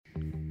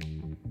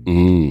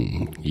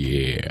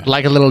Yeah.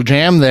 Like a little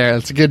jam there.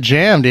 It's a good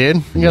jam, dude.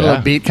 You got a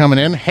little beat coming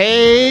in.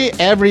 Hey,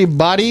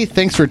 everybody.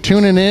 Thanks for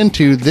tuning in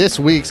to this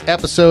week's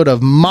episode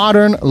of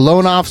Modern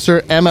Loan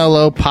Officer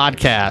MLO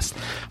Podcast.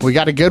 We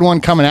got a good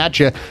one coming at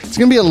you. It's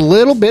going to be a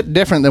little bit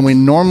different than we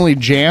normally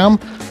jam,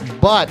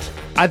 but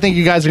I think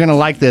you guys are going to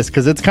like this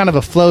because it's kind of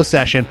a flow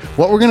session.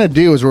 What we're going to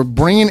do is we're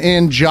bringing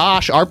in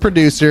Josh, our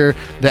producer,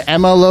 the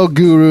MLO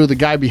guru, the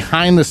guy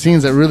behind the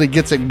scenes that really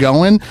gets it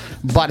going.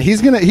 But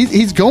he's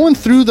going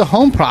through the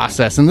home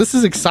process, and this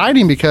is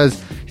exciting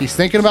because he's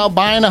thinking about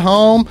buying a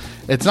home.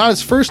 It's not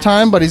his first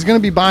time, but he's going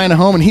to be buying a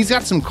home, and he's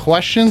got some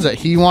questions that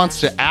he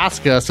wants to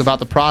ask us about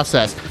the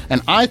process.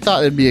 And I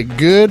thought it'd be a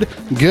good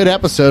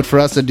episode for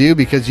us to do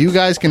because you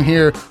guys can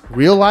hear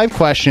real live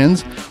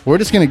questions. We're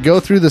just going to go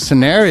through the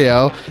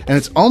scenario, and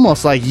it's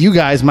almost like you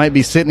guys might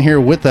be sitting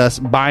here with us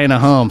buying a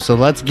home. So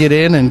let's get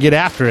in and get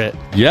after it.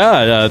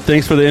 Yeah,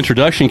 thanks for the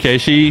introduction,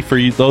 Casey. For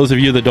those of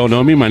you that don't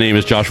know me, my name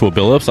is Joshua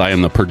Billups. I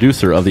am the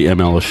producer of the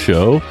MLS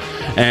show,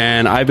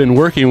 and I've been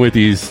working with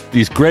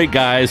these great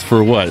guys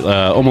for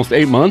almost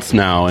 8 months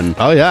now. And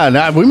oh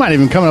yeah, we might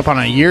even coming up on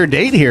a year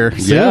date here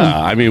soon.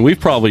 Yeah, I mean, we've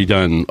probably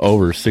done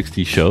over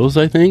 60 shows,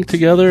 I think,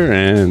 together,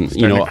 and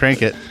starting to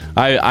crank it.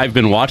 I've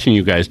been watching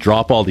you guys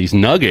drop all these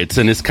nuggets,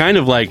 and it's kind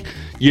of like,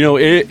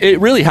 it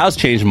really has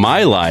changed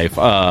my life.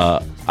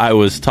 I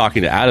was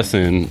talking to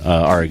Addison,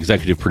 our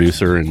executive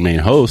producer and main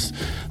host,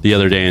 the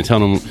other day and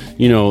telling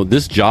him,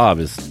 this job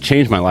has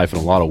changed my life in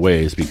a lot of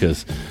ways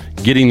because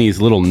getting these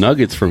little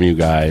nuggets from you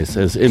guys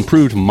has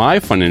improved my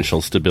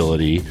financial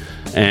stability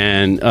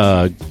and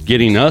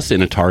getting us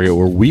in a target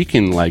where we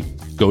can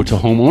go to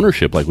home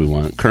ownership like we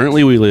want.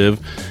 Currently, we live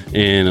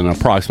in an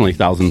approximately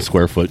 1,000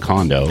 square foot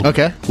condo,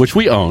 which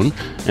we own,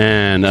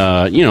 and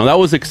that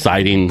was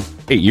exciting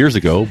 8 years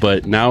ago,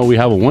 but now we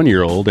have a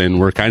 1-year-old and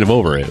we're kind of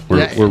over it.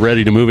 We're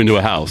ready to move into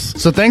a house.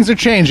 So things are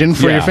changing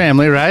for your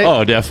family, right?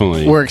 Oh,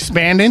 definitely. We're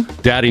expanding.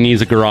 Daddy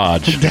needs a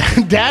garage.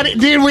 Daddy,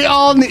 dude, we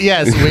all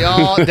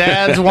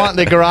dads want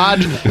the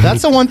garage.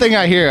 That's the one thing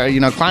I hear.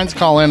 Clients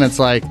call in, it's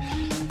like,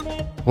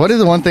 what is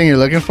the one thing you're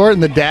looking for?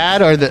 And the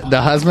dad or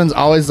the husband's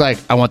always like,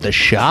 I want the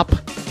shop.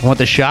 I want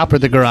the shop or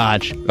the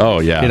garage. Oh,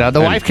 yeah.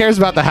 The wife cares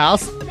about the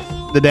house.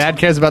 The dad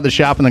cares about the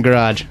shop and the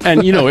garage.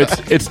 And,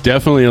 it's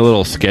definitely a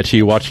little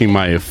sketchy watching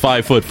my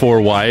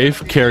 5'4"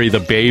 wife carry the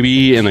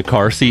baby in the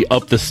car seat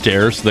up the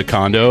stairs to the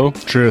condo.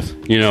 Truth.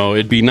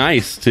 It'd be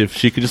nice if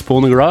she could just pull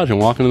in the garage and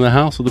walk into the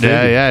house with the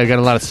baby. Yeah. You got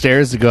a lot of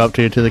stairs to go up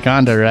to the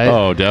condo, right?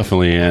 Oh,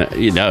 definitely.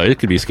 It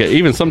could be sketchy.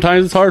 Even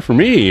sometimes it's hard for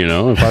me,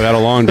 if I've had a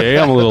long day,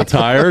 I'm a little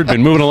tired,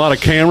 been moving a lot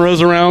of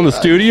cameras around the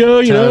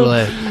studio,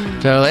 Totally.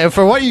 And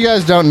for what you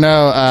guys don't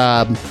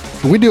know,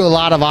 we do a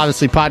lot of,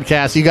 obviously,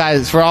 podcasts. You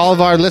guys, for all of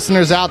our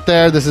listeners out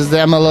there, this is the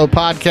MLO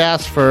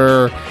podcast.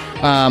 For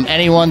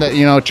anyone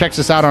that, checks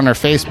us out on our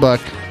Facebook,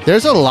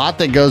 there's a lot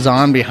that goes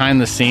on behind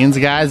the scenes,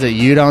 guys, that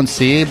you don't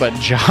see. But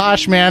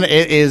Josh, man,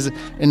 it is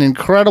an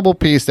incredible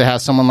piece to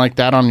have someone like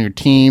that on your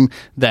team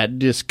that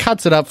just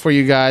cuts it up for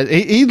you guys.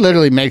 He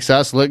literally makes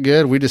us look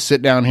good. We just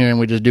sit down here and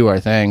we just do our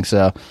thing,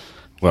 so...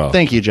 Well,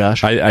 thank you,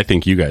 Josh. I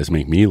think you guys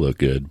make me look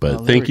good,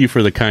 but thank you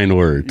for the kind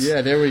words.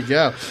 Yeah, there we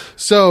go.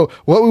 So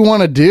what we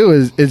want to do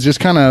is just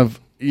kind of,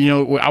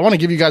 I want to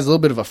give you guys a little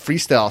bit of a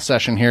freestyle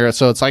session here.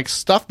 So it's like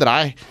stuff that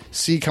I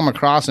see come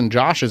across, and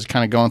Josh is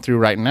kind of going through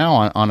right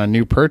now on a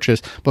new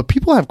purchase. But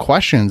people have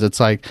questions. It's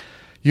like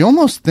you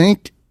almost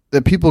think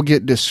that people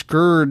get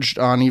discouraged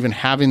on even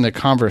having the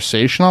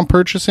conversation on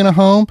purchasing a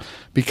home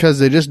because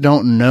they just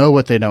don't know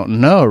what they don't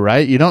know,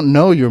 right? You don't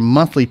know your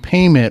monthly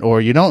payment,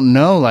 or you don't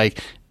know,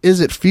 is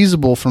it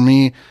feasible for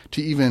me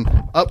to even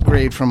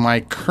upgrade from my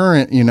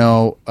current,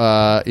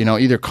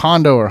 either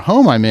condo or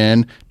home I'm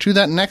in to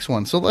that next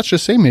one? So let's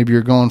just say maybe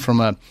you're going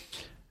from a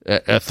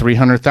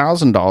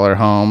 $300,000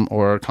 home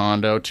or a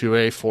condo to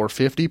a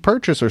 $450,000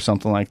 purchase or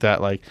something like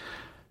that.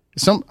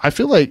 I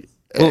feel like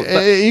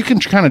you can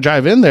kind of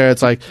dive in there.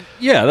 It's like,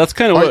 yeah, that's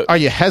kind of are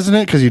you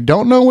hesitant because you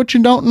don't know what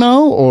you don't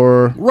know,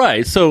 or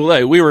right?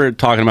 So we were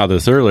talking about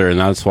this earlier, and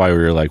that's why we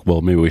were like,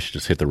 well, maybe we should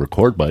just hit the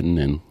record button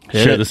and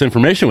share this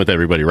information with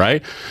everybody,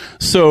 right?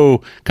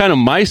 So kind of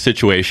my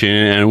situation,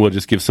 and we'll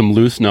just give some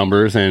loose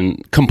numbers,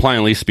 and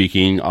compliantly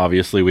speaking,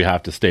 obviously we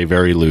have to stay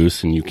very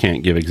loose, and you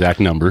can't give exact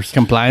numbers.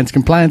 Compliance.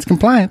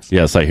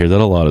 Yes, I hear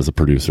that a lot as a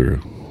producer.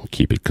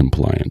 Keep it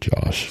compliant,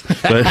 Josh.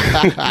 But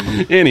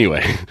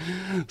anyway,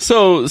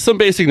 so some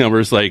basic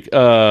numbers, my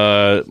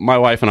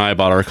wife and I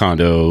bought our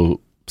condo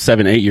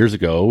 7-8 years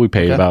ago. We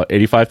paid about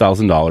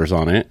 $85,000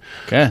 on it.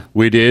 Okay.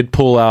 We did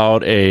pull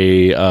out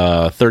a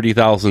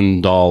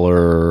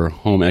 $30,000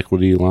 home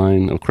equity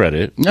line of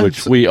credit,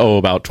 which we owe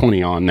about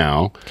 $20,000 on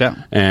now. Okay.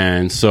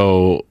 And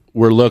so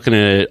we're looking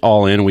at it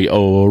all in. We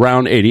owe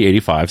around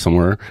 $80,000-$85,000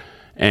 somewhere.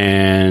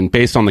 And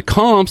based on the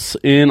comps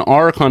in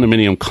our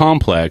condominium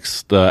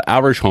complex, the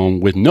average home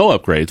with no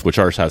upgrades, which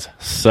ours has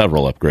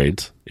several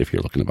upgrades. If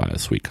you're looking to buy a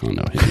sweet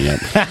condo, hit me up.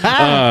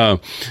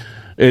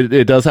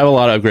 It does have a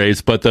lot of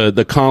upgrades, but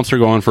the comps are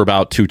going for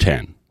about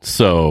 $210,000.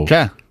 So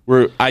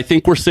I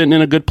think we're sitting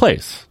in a good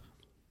place.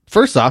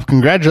 First off,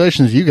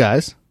 congratulations, you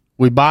guys.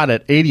 We bought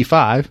at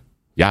 85.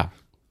 Yeah.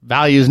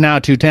 Value is now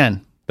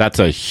 210. That's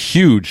a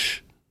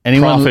huge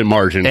profit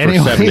margin for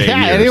 7 to 8 years.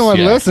 Anyone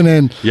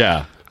listening.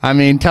 Yeah. I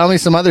mean, tell me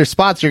some other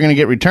spots you're going to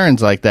get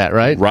returns like that,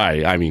 right?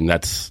 Right. I mean,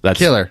 that's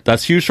killer.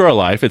 That's huge for our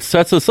life. It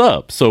sets us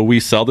up. So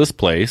we sell this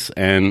place,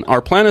 and our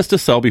plan is to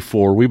sell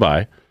before we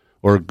buy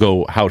or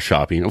go house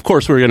shopping. Of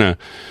course, we're going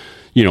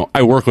to,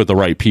 I work with the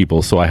right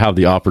people, so I have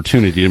the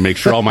opportunity to make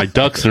sure all my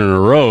ducks are in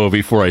a row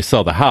before I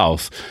sell the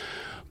house.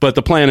 But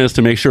the plan is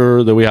to make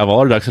sure that we have all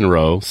our ducks in a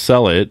row,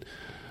 sell it,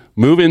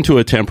 move into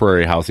a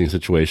temporary housing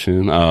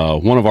situation.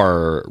 One of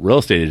our real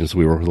estate agents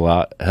we work with a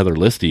lot, Heather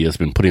Listy, has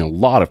been putting a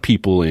lot of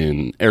people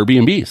in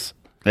Airbnbs.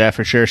 Yeah,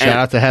 for sure. Shout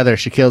out to Heather.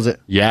 She kills it.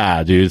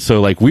 Yeah, dude.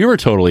 So we were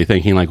totally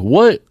thinking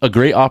what a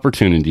great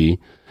opportunity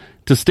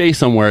to stay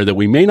somewhere that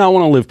we may not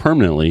want to live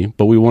permanently,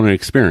 but we want to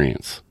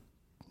experience.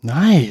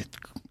 Nice.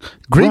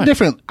 Great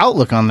different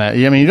outlook on that.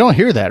 I mean, you don't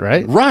hear that,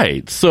 right?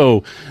 Right.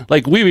 So,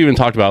 we've even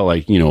talked about,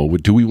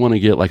 do we want to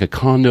get, a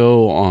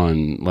condo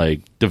on,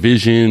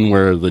 Division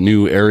where the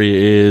new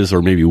area is,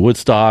 or maybe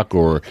Woodstock,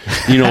 or,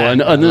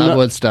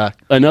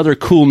 Woodstock. Another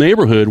cool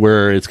neighborhood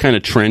where it's kind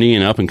of trendy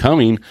and up and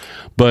coming,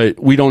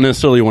 but we don't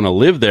necessarily want to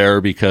live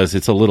there because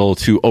it's a little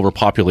too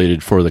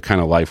overpopulated for the kind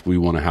of life we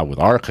want to have with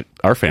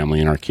our family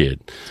and our kid.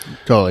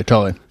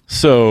 Totally.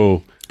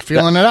 So...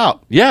 Feeling it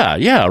out.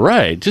 Yeah,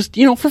 right. Just,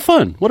 for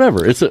fun,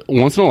 whatever. It's a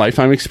once in a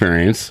lifetime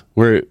experience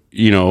where,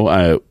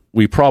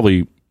 we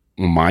probably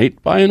might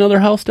buy another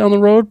house down the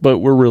road, but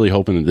we're really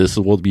hoping that this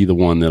will be the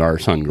one that our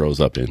son grows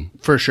up in.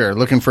 For sure.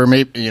 Looking for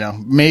maybe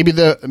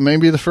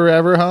the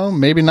forever home,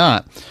 maybe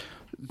not.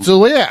 So the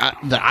way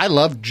that I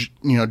love,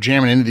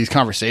 jamming into these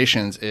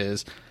conversations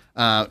is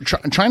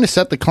trying to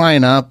set the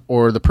client up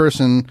or the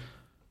person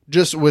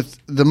just with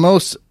the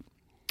most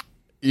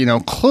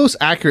close,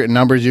 accurate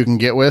numbers you can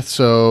get with,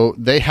 so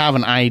they have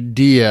an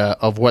idea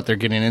of what they're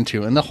getting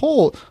into. And the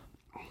whole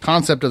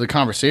concept of the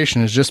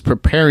conversation is just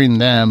preparing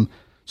them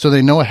so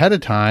they know ahead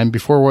of time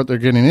before what they're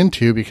getting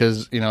into.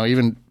 Because,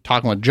 even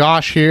talking with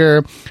Josh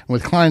here,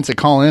 with clients that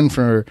call in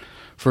for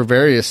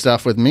various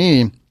stuff with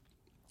me,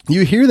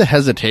 you hear the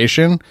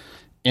hesitation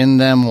in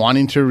them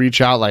wanting to reach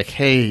out like,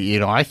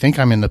 hey, I think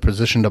I'm in the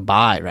position to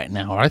buy right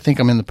now, or I think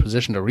I'm in the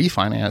position to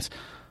refinance.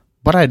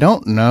 But I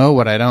don't know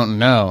what I don't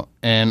know.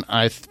 And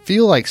I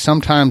feel like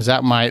sometimes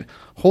that might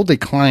hold a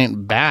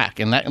client back.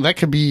 And that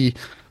could be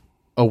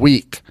a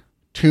week,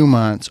 2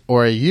 months,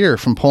 or a year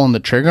from pulling the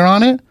trigger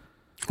on it.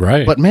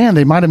 Right. But, man,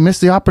 they might have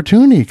missed the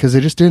opportunity because they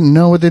just didn't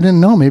know what they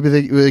didn't know. Maybe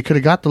they could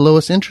have got the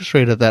lowest interest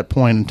rate at that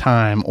point in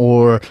time,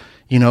 or,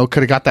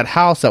 could have got that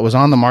house that was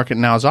on the market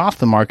and now is off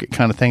the market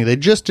kind of thing. They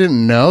just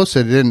didn't know,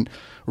 so they didn't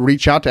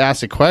reach out to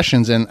ask the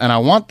questions. And I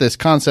want this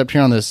concept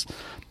here on this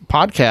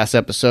podcast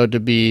episode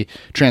to be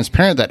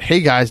transparent that, hey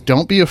guys,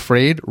 don't be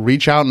afraid,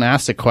 reach out and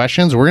ask the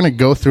questions. We're going to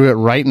go through it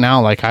right now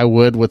like I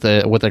would with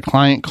a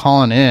client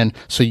calling in,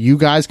 so you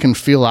guys can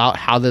feel out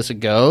how this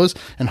goes,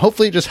 and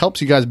hopefully it just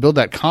helps you guys build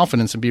that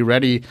confidence and be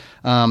ready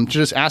to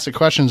just ask the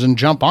questions and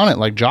jump on it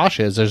like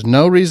Josh is. There's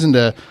no reason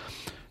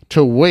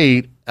to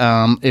wait.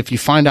 If you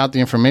find out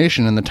the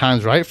information and the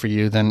time's right for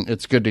you, then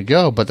it's good to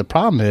go. But the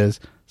problem is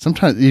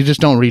sometimes you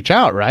just don't reach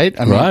out, right?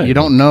 I mean, You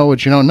don't know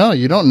what you don't know.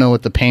 You don't know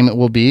what the payment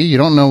will be. You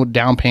don't know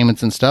down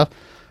payments and stuff.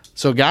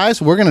 So,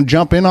 guys, we're going to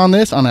jump in on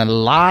this on a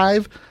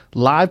live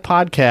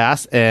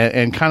podcast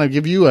and kind of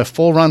give you a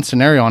full run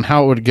scenario on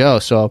how it would go.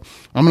 So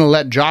I'm going to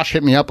let Josh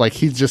hit me up like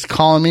he's just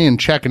calling me and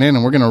checking in,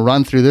 and we're going to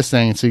run through this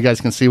thing so you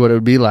guys can see what it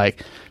would be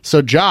like.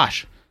 So,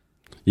 Josh.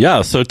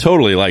 Yeah, so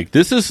totally.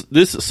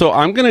 So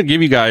I'm going to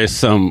give you guys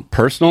some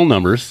personal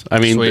numbers. I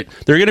mean,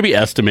 they're going to be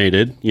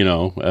estimated,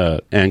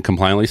 and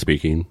compliantly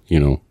speaking,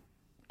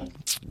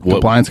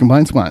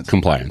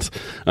 Compliance.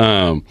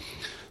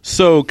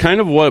 So kind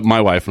of what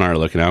my wife and I are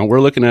looking at, we're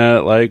looking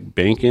at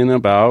banking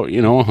about,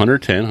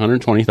 110,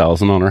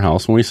 120,000 on our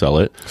house when we sell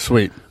it.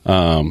 Sweet.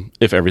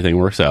 If everything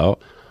works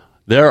out.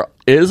 There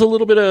is a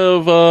little bit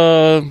of,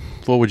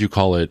 what would you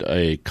call it,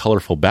 a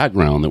colorful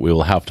background that we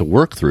will have to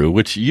work through,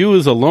 which you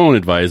as a loan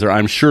advisor,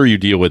 I'm sure you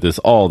deal with this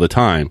all the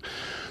time.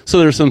 So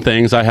there's some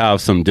things. I have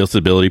some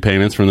disability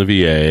payments from the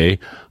VA.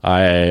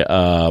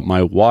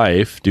 My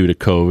wife, due to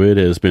COVID,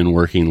 has been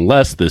working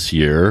less this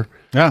year.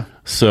 Yeah.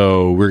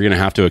 So we're going to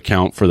have to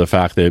account for the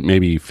fact that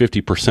maybe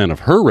 50%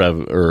 of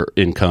her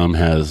income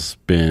has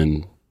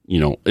been,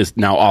 is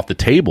now off the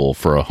table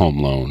for a home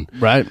loan.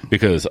 Right.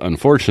 Because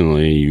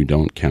unfortunately, you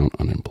don't count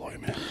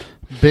unemployment.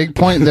 Big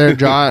point there,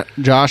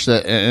 Josh,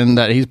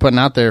 that he's putting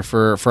out there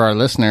for our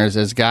listeners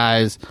is,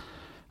 guys,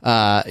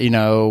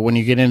 when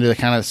you get into the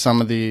kind of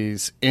some of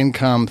these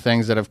income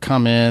things that have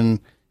come in,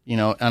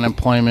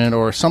 unemployment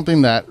or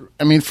something that,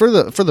 I mean, for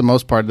the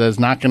most part, that is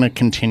not going to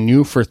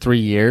continue for 3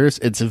 years.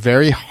 It's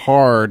very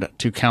hard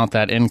to count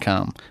that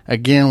income.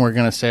 Again, we're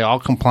going to say all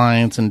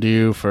compliance and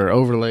due for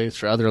overlays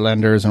for other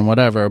lenders and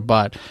whatever.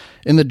 But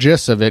in the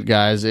gist of it,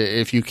 guys,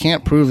 if you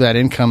can't prove that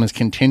income is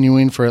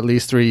continuing for at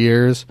least 3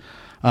 years,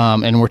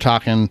 and we're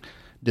talking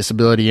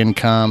disability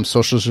income,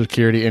 Social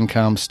Security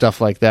income,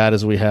 stuff like that,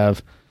 as we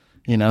have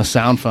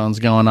sound phones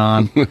going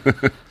on.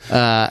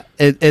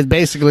 It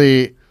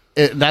basically,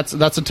 that's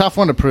a tough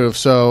one to prove.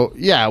 So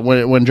yeah,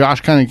 when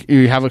Josh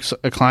you have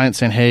a client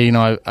saying, hey,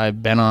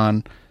 I've been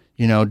on,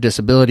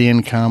 disability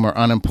income or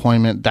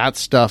unemployment, that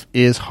stuff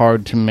is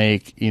hard to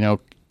make,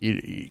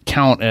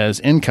 count as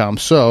income.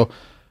 So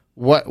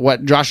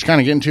what Josh is kind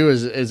of getting to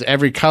is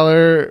every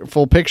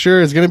colorful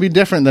picture is going to be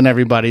different than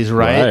everybody's,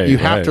 right? You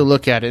have to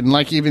look at it. And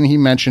like even he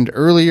mentioned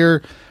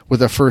earlier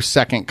with a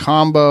first-second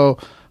combo,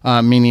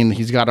 meaning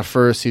he's got a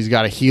first, he's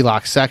got a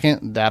HELOC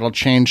second, that'll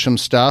change some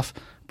stuff.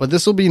 But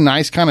this will be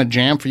nice kind of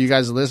jam for you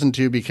guys to listen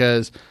to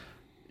because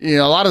a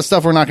lot of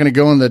stuff we're not going to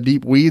go in the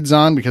deep weeds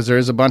on because there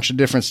is a bunch of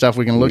different stuff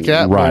we can look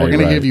at. But we're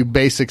going to give you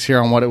basics here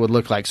on what it would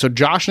look like. So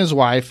Josh and his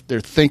wife, they're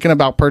thinking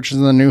about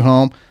purchasing a new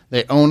home.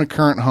 They own a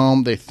current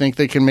home. They think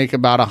they can make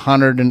about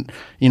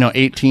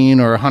 118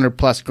 or 100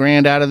 plus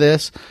grand out of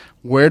this.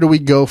 Where do we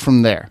go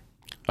from there?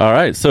 All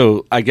right.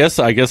 So I guess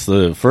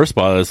the first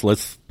spot is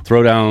let's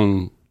throw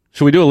down.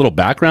 Should we do a little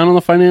background on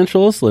the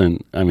financials?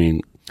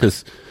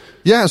 Because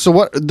yeah.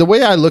 So the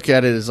way I look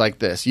at it is like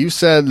this. You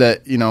said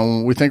that,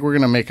 we think we're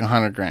going to make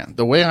 100 grand.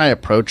 The way I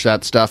approach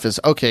that stuff is,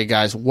 okay,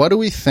 guys, what do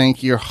we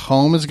think your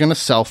home is going to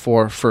sell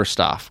for first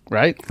off?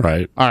 Right.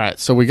 Right. All right.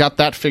 So we got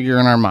that figure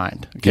in our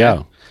mind. Okay?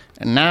 Yeah.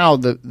 And now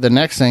the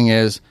next thing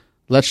is,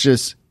 let's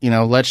just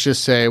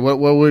say, what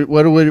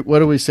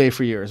do we say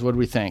for yours? What do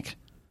we think?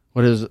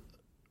 What is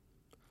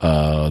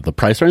the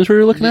price range we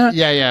were looking at?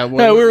 Yeah.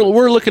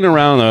 We're looking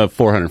around the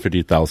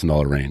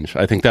 $450,000 range.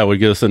 I think that would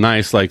give us a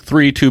nice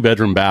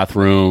 2-bedroom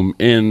bathroom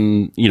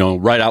in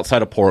right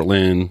outside of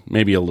Portland,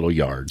 maybe a little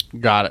yard.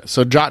 Got it.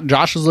 So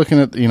Josh is looking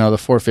at the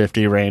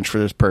 450 range for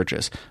this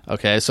purchase.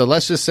 Okay, so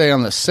let's just say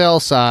on the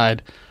sell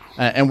side,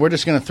 and I'm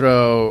just going to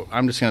throw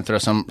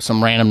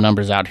some random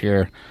numbers out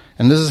here,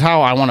 and this is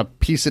how I want to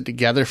piece it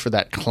together for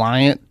that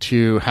client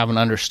to have an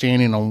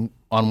understanding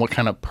on what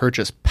kind of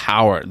purchase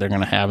power they're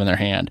going to have in their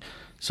hand.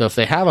 So if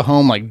they have a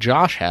home like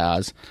Josh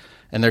has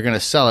and they're going to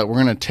sell it,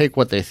 we're going to take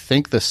what they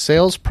think the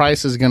sales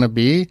price is going to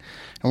be,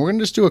 and we're going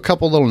to just do a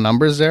couple little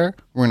numbers there.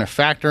 We're going to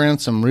factor in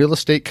some real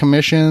estate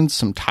commissions,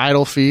 some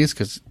title fees,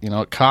 because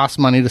it costs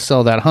money to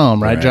sell that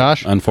home, right,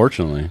 Josh?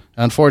 Unfortunately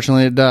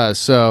it does.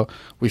 So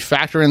we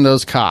factor in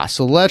those costs.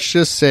 So let's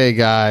just say,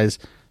 guys,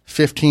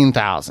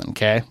 $15,000.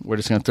 Okay, we're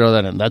just going to throw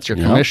that in. That's your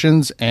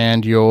commissions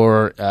and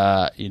your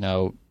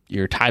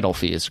your title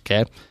fees.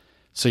 Okay,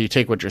 so you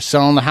take what you're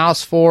selling the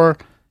house for.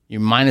 You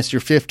minus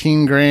your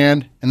 15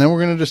 grand, and then we're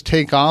going to just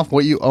take off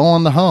what you owe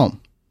on the home.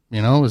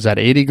 Is that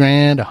 80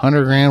 grand,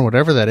 100 grand,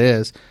 whatever that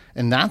is.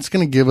 And that's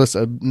going to give us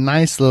a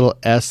nice little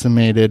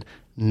estimated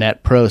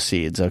net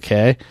proceeds,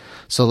 okay?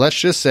 So let's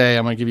just say,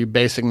 I'm going to give you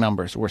basic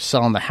numbers. We're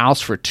selling the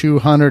house for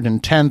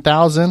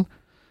 $210,000.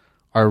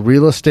 Our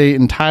real estate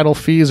and title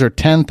fees are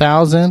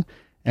 $10,000,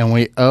 and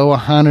we owe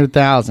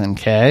 $100,000,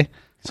 okay?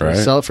 So we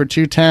sell it for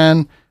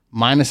 $210,000.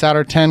 Minus out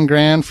our 10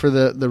 grand for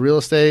the real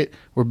estate,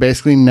 we're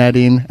basically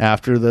netting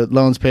after the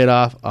loan's paid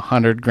off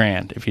 100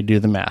 grand if you do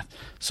the math.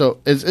 So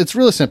it's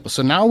really simple.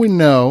 So now we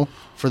know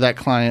for that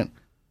client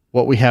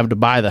what we have to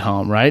buy the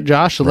home, right,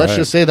 Josh? So let's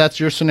just say that's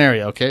your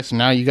scenario. Okay, so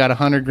now you got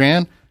 100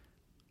 grand.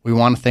 We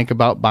want to think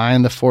about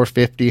buying the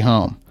 450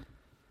 home.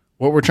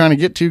 What we're trying to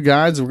get to,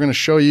 guys, we're going to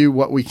show you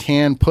what we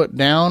can put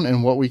down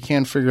and what we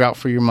can figure out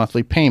for your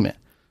monthly payment.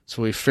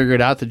 So we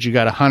figured out that you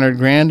got 100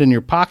 grand in your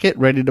pocket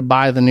ready to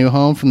buy the new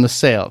home from the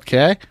sale,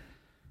 okay?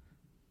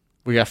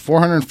 We got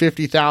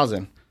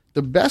 450,000.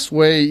 The best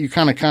way you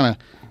kind of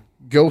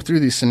go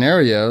through these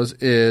scenarios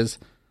is,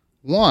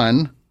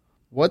 one,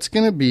 what's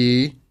going to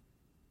be,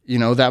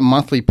 that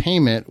monthly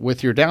payment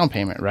with your down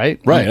payment, right?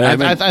 Right.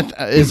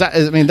 Is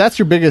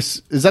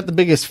that the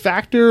biggest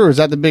factor, or is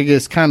that the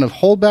biggest kind of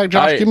holdback?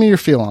 Josh, give me your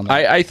feel on that.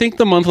 I think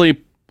the monthly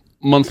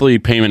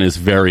payment is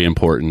very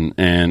important,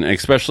 and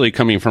especially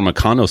coming from a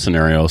condo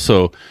scenario.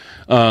 So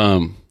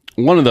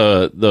one of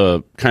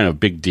the kind of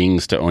big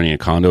dings to owning a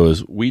condo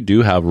is we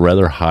do have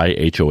rather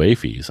high HOA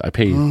fees. I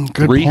pay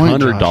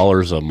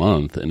 $300 a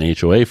month in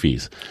HOA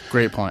fees.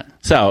 Great point.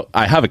 So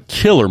I have a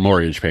killer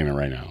mortgage payment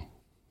right now.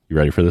 You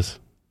ready for this?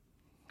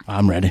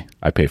 I'm ready.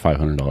 I pay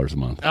 $500 a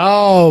month.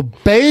 Oh,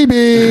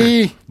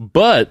 baby.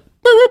 But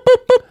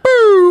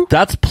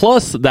that's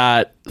plus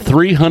that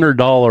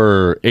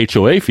 $300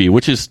 HOA fee,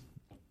 which is,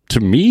 to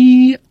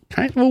me,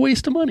 kind of a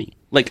waste of money.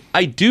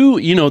 I do,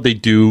 they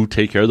do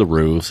take care of the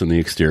roofs and the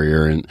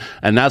exterior, and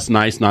that's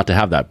nice not to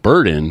have that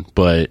burden,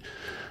 but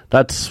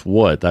that's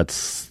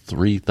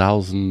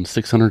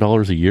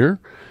 $3,600 a year?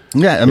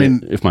 Yeah,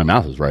 if my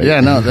math is right.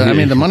 Yeah, no,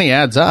 the money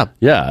adds up.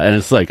 Yeah, and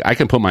it's I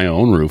can put my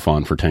own roof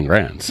on for 10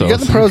 grand. So you got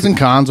the pros and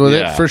cons with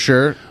it, for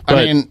sure.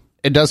 But,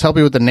 it does help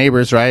you with the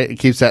neighbors, right? It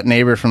keeps that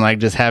neighbor from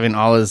just having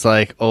all his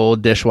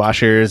old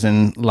dishwashers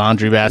and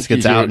laundry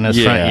baskets out in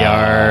his front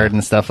yard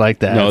and stuff like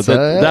that. No,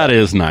 that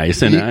is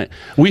nice. And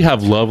we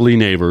have lovely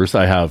neighbors.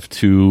 I have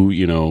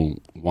two,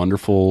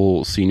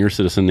 wonderful senior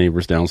citizen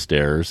neighbors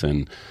downstairs,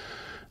 and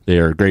they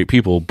are great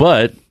people.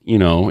 But,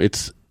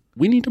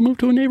 we need to move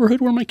to a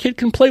neighborhood where my kid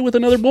can play with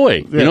another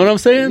boy. You know what I'm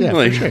saying? Yeah,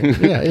 for sure.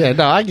 Yeah.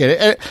 No, I get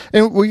it.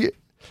 And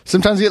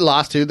sometimes you get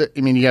lost too.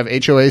 I mean, you have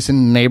HOAs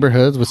in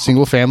neighborhoods with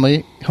single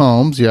family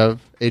homes. You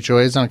have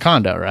HOAs on a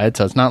condo, right?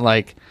 So it's not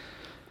like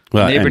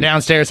neighbor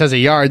downstairs has a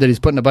yard that he's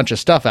putting a bunch of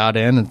stuff out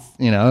in. And,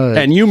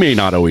 and you may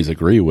not always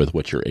agree with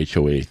what your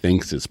HOA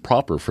thinks is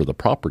proper for the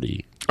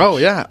property. Oh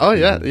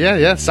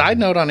yeah. Side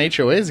note on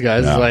HOAs,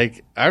 guys, is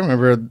like I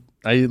remember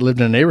I lived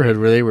in a neighborhood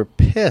where they were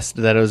pissed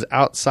that it was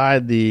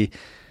outside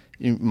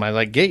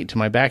my gate to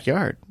my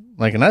backyard.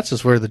 Like, and that's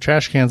just where the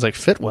trash cans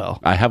fit well.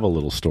 I have a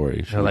little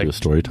story. Should we do a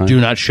story time?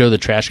 Do not show the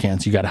trash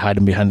cans. You got to hide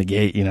them behind the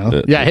gate.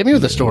 Hit me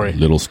with a story.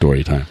 Little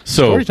story time.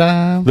 So story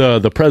time.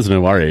 The president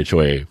of our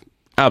HOA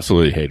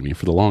absolutely hated me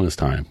for the longest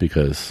time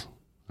because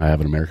I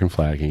have an American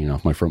flag hanging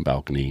off my front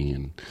balcony,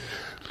 and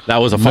that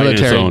was a fight in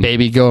its military, own.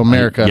 baby, go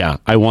America.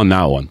 I won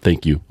that one.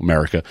 Thank you,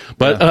 America.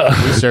 But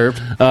we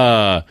served.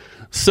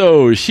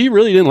 So she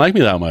really didn't like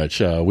me that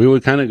much. We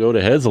would kind of go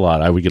to heads a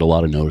lot. I would get a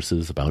lot of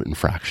notices about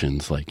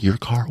infractions, like your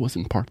car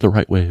wasn't parked the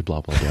right way,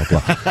 blah, blah, blah,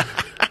 blah.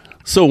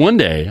 So one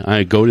day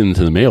I go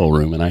into the mail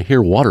room and I hear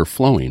water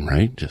flowing,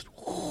 right? Just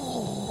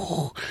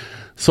whoo.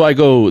 So I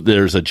go,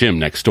 there's a gym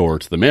next door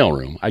to the mail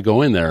room. I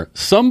go in there.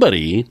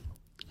 Somebody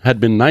had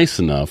been nice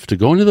enough to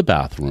go into the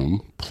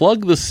bathroom,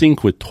 plug the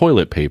sink with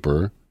toilet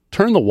paper,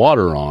 turn the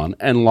water on,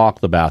 and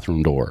lock the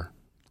bathroom door.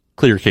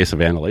 Clear case of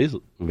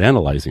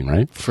vandalizing,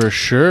 right? For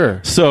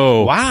sure.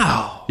 So,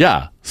 wow.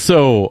 Yeah.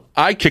 So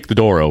I kick the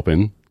door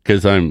open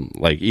because I'm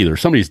like, either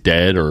somebody's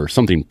dead or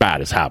something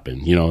bad has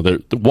happened.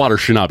 The water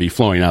should not be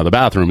flowing out of the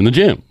bathroom in the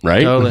gym,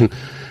 right? Totally.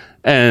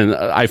 And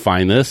I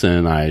find this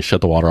and I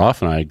shut the water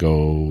off and I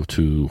go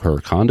to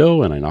her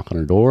condo and I knock on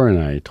her door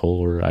and I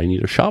told her I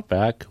need a shop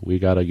vac. We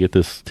got to get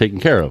this taken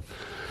care of.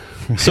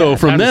 So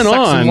from then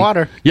on,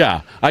 water.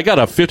 Yeah, I got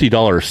a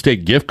 $50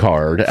 steak gift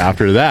card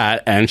after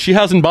that, and she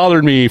hasn't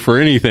bothered me for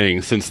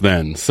anything since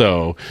then.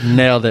 So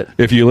nailed it.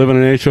 If you live in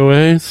an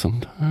HOA,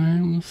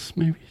 sometimes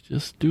maybe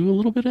just do a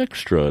little bit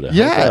extra.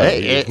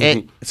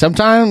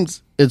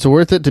 Sometimes it's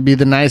worth it to be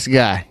the nice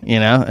guy,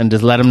 and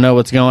just let them know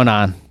what's going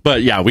on.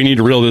 But yeah, we need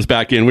to reel this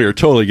back in. We are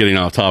totally getting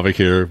off topic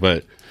here,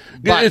 but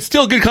it's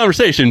still good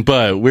conversation.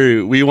 But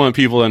we want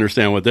people to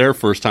understand what their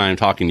first time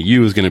talking to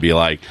you is going to be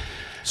like.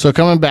 So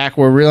coming back,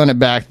 we're reeling it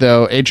back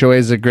though. HOA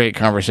is a great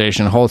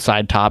conversation, whole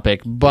side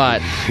topic,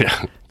 but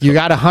you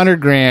got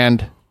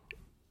 $100,000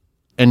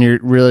 and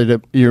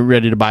you're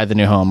ready to buy the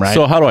new home, right?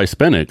 So how do I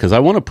spend it? Because I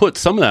want to put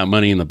some of that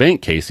money in the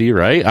bank, Casey,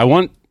 right? I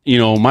want,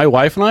 my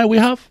wife and I,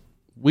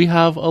 we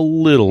have a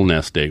little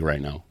nest egg right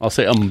now. I'll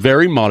say a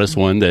very modest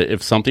one that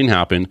if something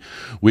happened,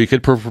 we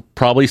could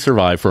probably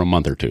survive for a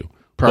month or two.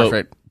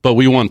 Perfect. But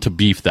we want to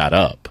beef that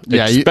up,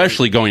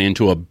 especially going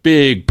into a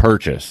big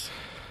purchase.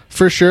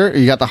 For sure.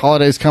 You got the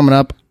holidays coming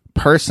up.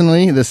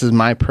 Personally, this is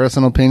my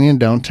personal opinion.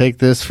 Don't take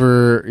this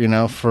for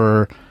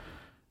the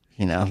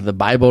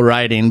Bible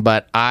writing,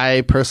 but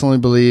I personally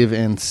believe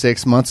in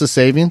 6 months of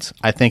savings.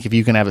 I think if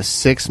you can have a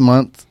 6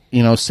 month,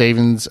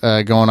 savings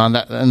going on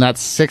that, and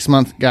that's 6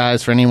 month,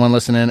 guys, for anyone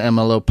listening to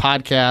MLO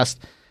podcast,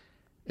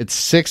 it's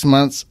 6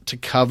 months to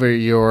cover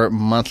your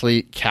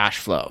monthly cash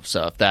flow.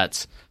 So if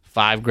that's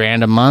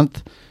 $5,000 a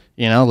month,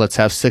 let's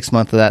have 6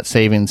 months of that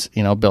savings,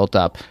 built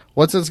up.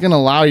 What's it's going to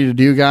allow you to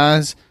do,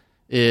 guys,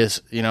 is,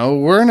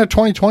 we're in a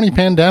 2020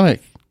 pandemic.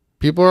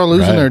 People are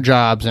losing their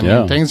jobs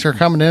and things are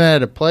coming in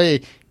at a play.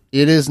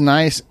 It is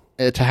nice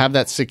to have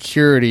that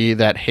security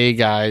that, hey,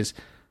 guys,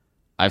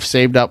 I've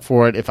saved up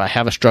for it. If I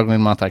have a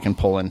struggling month, I can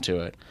pull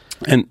into it.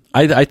 And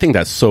I think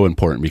that's so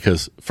important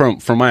because from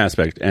my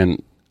aspect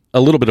and a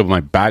little bit of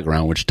my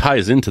background, which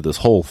ties into this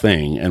whole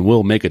thing and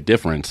will make a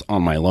difference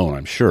on my loan,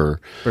 I'm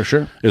sure. For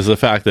sure. Is the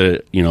fact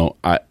that,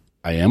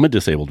 I am a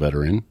disabled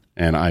veteran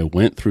and I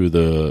went through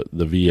the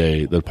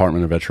VA, the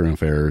Department of Veteran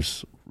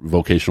Affairs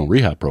vocational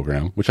rehab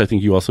program, which I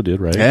think you also did,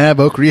 right? Yeah,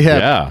 voc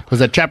rehab. Yeah. Was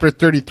that chapter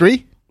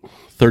 33?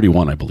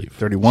 31, I believe.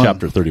 31.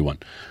 Chapter 31.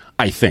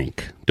 I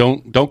think.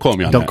 Don't quote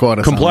me on that. Don't quote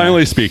us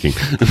Compliantly speaking.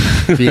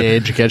 VA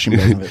education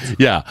benefits.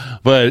 Yeah.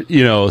 But,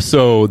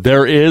 so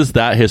there is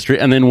that history.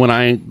 And then when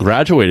I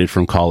graduated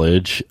from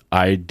college,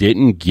 I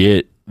didn't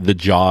get the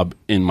job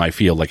in my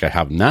field like I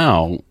have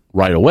now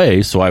right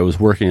away. So I was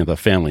working at the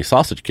family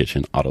sausage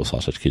kitchen, Otto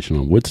Sausage Kitchen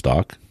on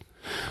Woodstock.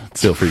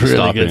 Feel free to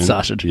stop in.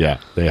 Sausage. Yeah.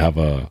 They have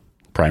a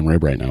prime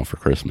rib right now for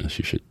Christmas.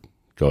 You should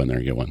go in there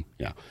and get one.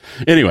 Yeah.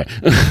 Anyway,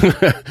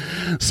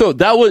 so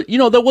that was,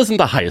 that wasn't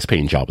the highest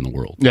paying job in the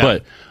world. Yeah.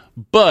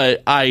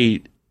 But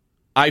I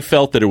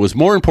felt that it was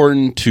more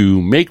important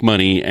to make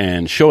money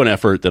and show an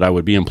effort that I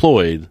would be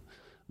employed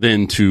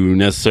than to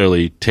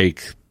necessarily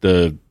take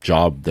the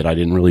job that I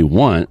didn't really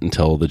want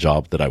until the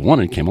job that I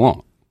wanted came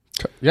along.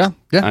 Yeah.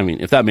 I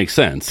mean, if that makes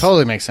sense.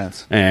 Totally makes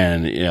sense.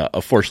 And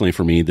fortunately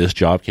for me, this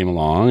job came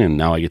along and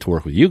now I get to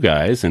work with you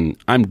guys and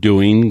I'm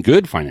doing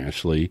good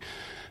financially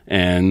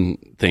and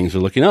things are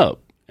looking up.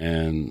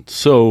 And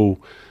so...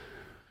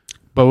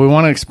 But we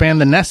want to expand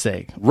the nest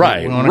egg.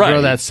 Right. We want to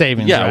grow that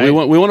savings. Yeah. Right?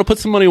 We want to put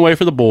some money away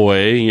for the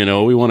boy.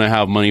 We want to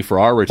have money for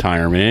our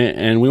retirement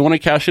and we want to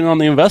cash in on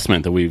the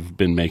investment that we've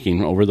been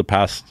making over the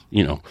past,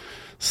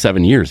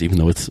 7 years, even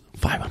though it's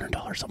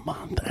 $500 a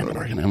month, and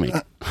we're going to make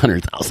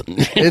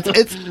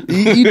 $100,000.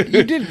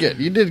 You did good.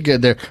 You did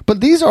good there. But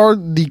these are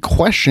the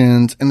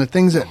questions and the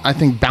things that I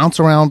think bounce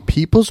around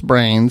people's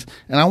brains,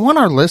 and I want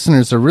our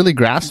listeners to really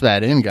grasp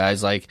that in,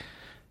 guys.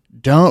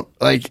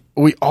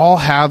 We all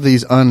have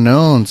these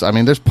unknowns. I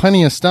mean, there's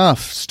plenty of stuff,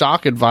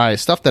 stock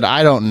advice, stuff that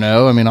I don't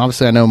know. I mean,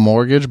 obviously I know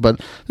mortgage,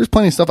 but there's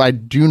plenty of stuff I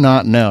do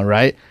not know,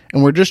 right?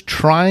 And we're just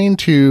trying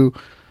to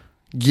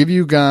give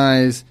you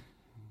guys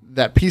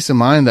that peace of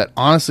mind that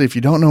honestly, if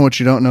you don't know what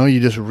you don't know, you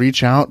just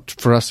reach out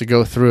for us to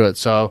go through it.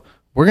 So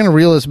we're going to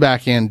reel this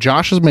back in.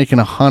 Josh is making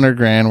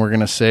 $100,000, we're going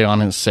to say,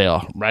 on his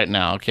sale right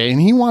now. Okay. And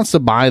he wants to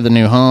buy the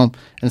new home.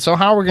 And so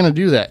how we're going to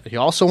do that? He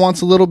also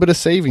wants a little bit of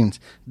savings.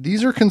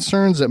 These are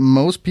concerns that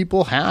most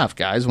people have,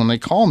 guys, when they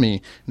call me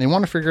and they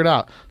want to figure it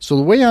out. So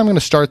the way I'm going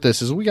to start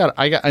this is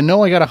I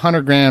know I got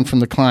 $100,000 from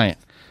the client.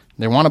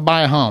 They want to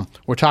buy a home.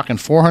 We're talking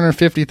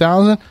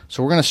 $450,000.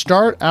 So we're going to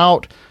start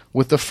out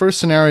with the first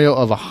scenario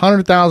of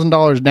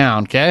 $100,000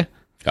 down, okay?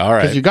 All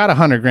right. Because you got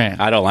 $100,000.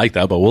 I don't like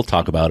that, but we'll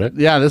talk about it.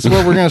 Yeah, this is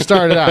where we're going to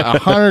start it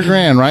out.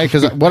 $100,000, right?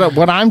 Because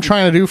what I'm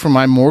trying to do from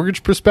my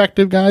mortgage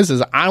perspective, guys,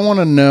 is I want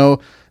to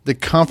know the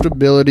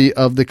comfortability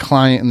of the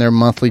client and their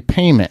monthly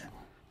payment,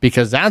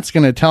 because that's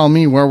going to tell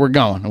me where we're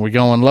going. Are we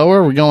going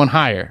lower? Are we going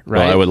higher? Right.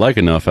 Well, I would like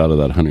enough out of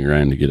that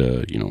 $100,000 to get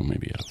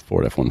maybe a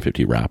Ford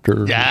F-150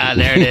 Raptor. Yeah,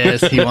 there it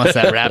is. He wants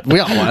that Raptor. We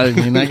all want it.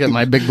 I mean, I got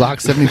my big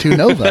block 72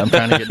 Nova I'm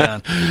trying to get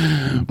done.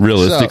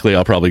 Realistically,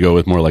 I'll probably go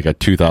with more like a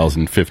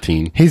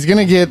 2015. He's going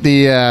to get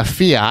the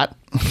Fiat.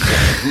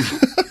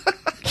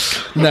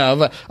 No,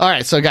 but all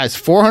right. So, guys,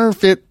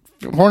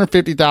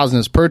 $450,000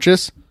 is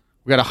purchase.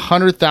 We got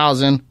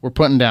 $100,000 we're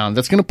putting down.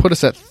 That's going to put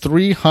us at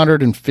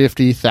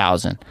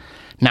 $350,000.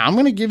 Now, I'm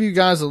going to give you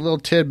guys a little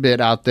tidbit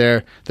out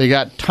there. They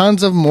got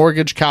tons of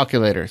mortgage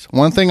calculators.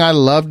 One thing I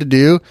love to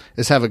do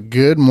is have a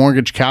good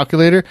mortgage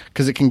calculator,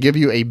 because it can give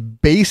you a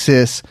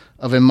basis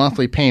of a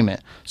monthly payment.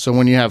 So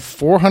when you have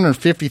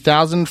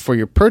 $450,000 for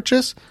your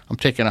purchase, I'm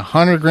taking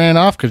 $100,000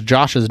 off because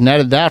Josh has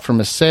netted that from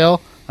his sale.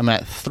 I'm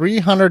at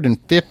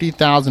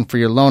 $350,000 for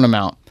your loan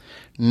amount.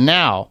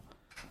 Now,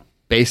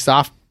 based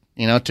off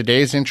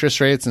today's interest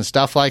rates and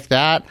stuff like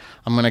that,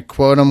 I'm going to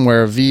quote them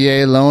where a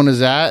VA loan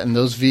is at, and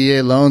those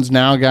VA loans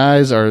now,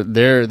 guys, are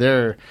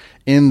they're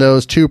in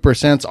those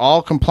 2%,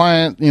 all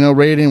compliant,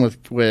 rating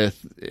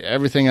with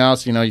everything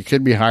else. You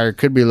could be higher,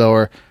 could be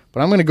lower, but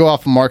I'm going to go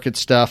off of market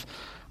stuff.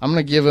 I'm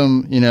going to give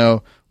them,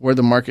 where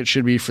the market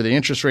should be for the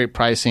interest rate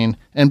pricing,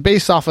 and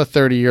based off a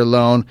 30-year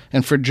loan.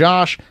 And for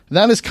Josh,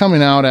 that is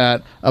coming out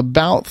at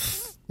about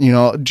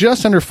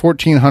just under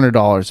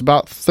 $1,400,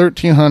 about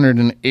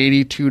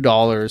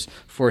 $1,382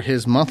 for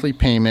his monthly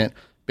payment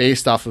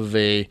based off of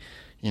a,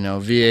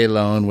 VA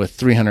loan with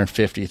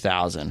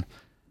 $350,000.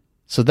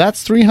 So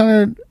that's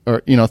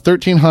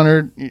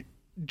 $1,300,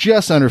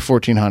 just under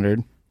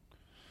 $1,400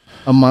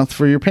 a month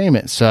for your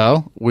payment.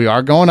 So we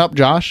are going up,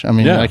 Josh. I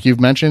mean, like you've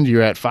mentioned,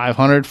 you're at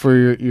 $500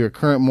 for your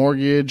current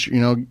mortgage,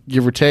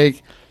 give or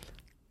take.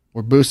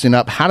 We're boosting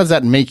up. How does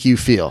that make you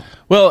feel?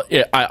 Well,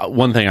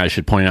 one thing I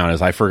should point out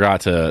is I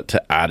forgot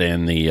to add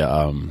in the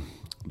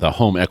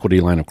home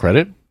equity line of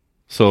credit.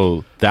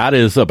 So that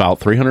is about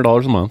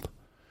 $300 a month.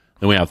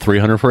 Then we have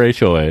 $300 for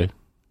HOA,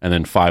 and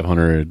then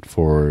 $500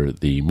 for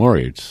the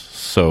mortgage.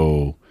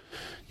 So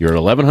you're at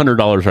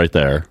 $1,100 right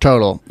there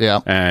total. Yeah.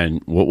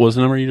 And what was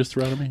the number you just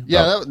threw out at me?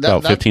 Yeah,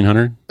 about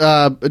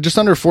 $1,500. Just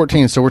under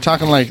 14. So we're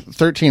talking like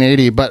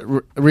 1,380. But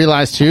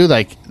realize too,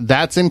 like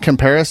that's in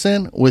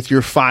comparison with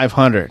your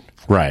 500.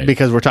 Right.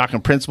 Because we're talking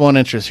principal and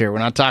interest here. We're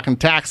not talking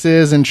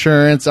taxes,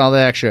 insurance, all the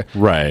extra.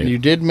 Right. You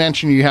did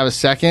mention you have a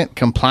second,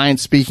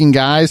 compliance speaking,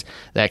 guys,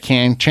 that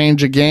can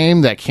change a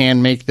game, that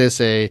can make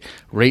this a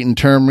rate and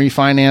term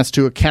refinance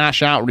to a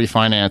cash out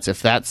refinance.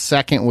 If that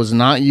second was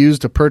not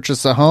used to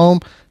purchase a home,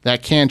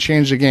 that can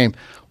change the game.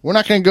 We're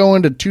not going to go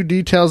into too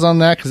details on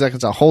that because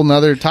that's a whole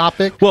nother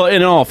topic. Well,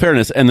 in all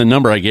fairness, and the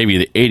number I gave you,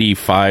 the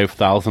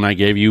 $85,000 I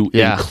gave you,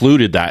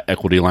 included that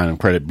equity line of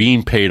credit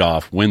being paid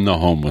off when the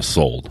home was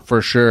sold.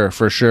 For sure,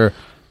 for sure.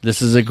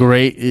 This is a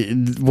great...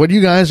 What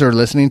you guys are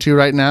listening to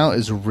right now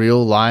is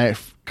real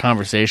life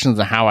conversations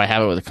and how I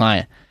have it with a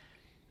client.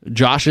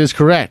 Josh is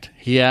correct.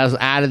 He has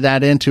added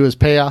that into his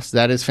payoffs.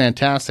 That is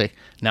fantastic.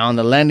 Now, on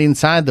the lending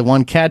side, the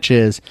one catch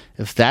is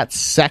if that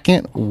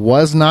second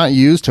was not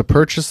used to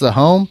purchase the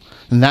home,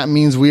 then that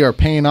means we are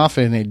paying off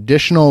an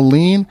additional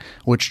lien,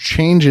 which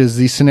changes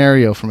the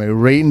scenario from a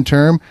rate and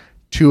term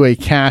to a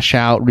cash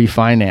out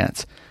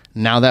refinance.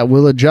 Now, that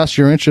will adjust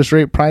your interest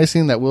rate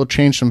pricing. That will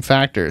change some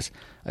factors.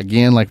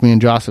 Again, like me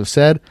and Josh have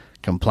said,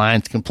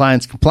 compliance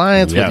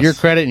with your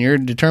credit and your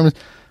determined.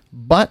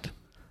 But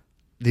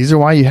these are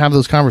why you have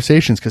those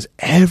conversations, because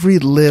every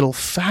little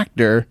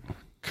factor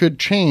could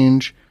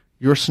change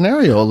your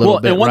scenario a little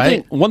bit,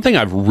 right? One thing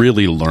I've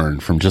really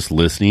learned from just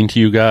listening to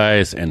you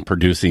guys and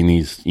producing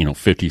these,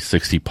 50,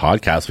 60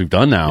 podcasts we've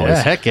done now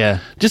is heck yeah.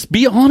 Just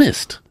be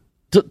honest.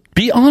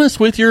 Be honest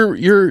with your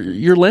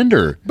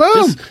lender.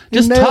 Boom.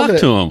 Just talk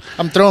to them.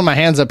 I'm throwing my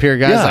hands up here,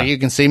 guys. Like you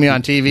can see me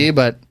on TV,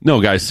 but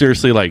no, guys,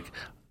 seriously, like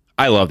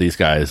I love these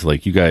guys.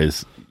 Like you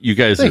guys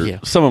Thank are you.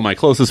 some of my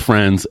closest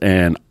friends,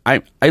 and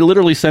I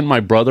literally send my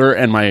brother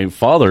and my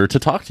father to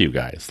talk to you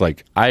guys.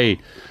 Like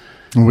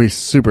We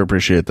super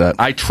appreciate that.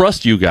 I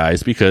trust you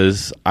guys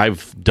because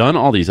I've done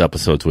all these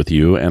episodes with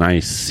you, and I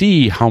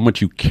see how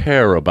much you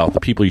care about the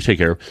people you take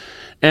care of.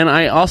 And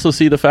I also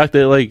see the fact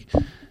that, like,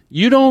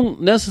 you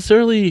don't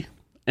necessarily,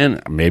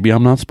 and maybe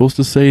I'm not supposed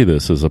to say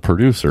this as a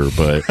producer,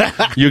 but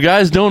you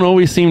guys don't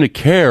always seem to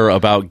care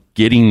about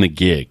getting the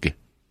gig,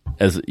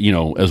 as you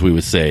know, as we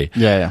would say.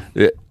 Yeah.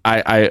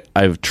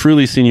 I've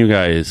truly seen you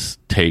guys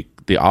take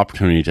the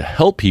opportunity to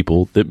help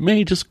people that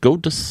may just go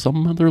to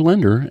some other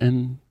lender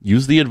and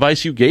use the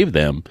advice you gave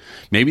them.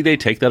 Maybe they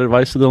take that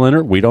advice to the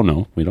lender. We don't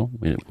know. We don't.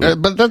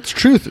 But that's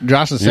truth.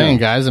 Josh is saying,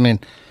 guys. I mean,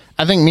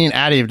 I think me and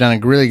Addie have done a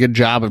really good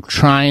job of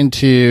trying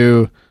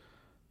to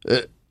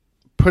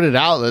put it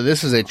out that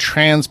this is a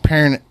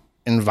transparent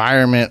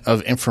environment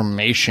of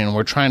information.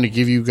 We're trying to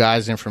give you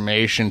guys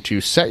information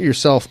to set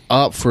yourself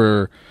up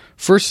for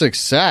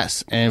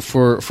success and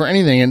for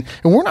anything. And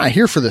we're not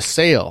here for the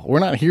sale. We're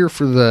not here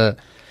for the,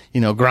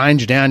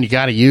 grind you down. You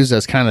got to use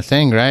this kind of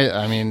thing, right?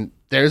 I mean,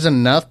 there's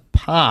enough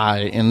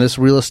pie in this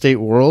real estate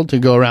world to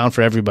go around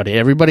for everybody.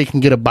 Everybody can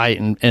get a bite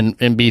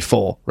and be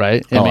full,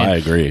 right? I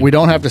agree. We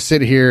don't have to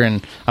sit here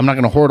and I'm not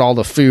going to hoard all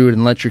the food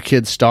and let your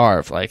kids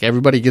starve. Like,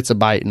 everybody gets a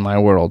bite in my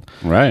world.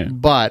 Right.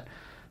 But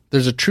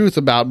there's a truth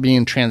about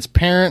being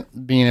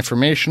transparent, being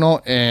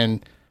informational,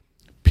 and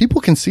people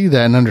can see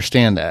that and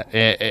understand that,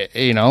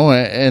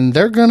 and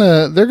they're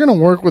gonna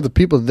work with the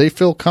people that they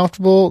feel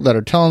comfortable, that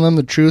are telling them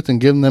the truth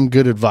and giving them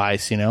good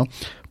advice,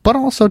 But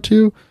also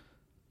too,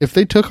 if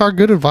they took our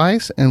good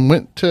advice and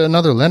went to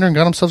another lender and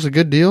got themselves a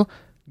good deal,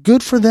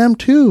 good for them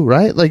too,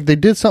 right? Like, they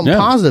did something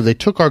positive. They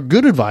took our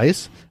good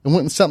advice and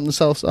went and set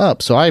themselves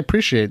up. So I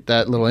appreciate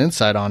that little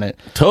insight on it.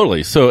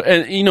 Totally. So,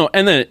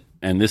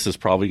 and this is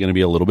probably going to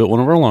be a little bit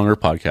one of our longer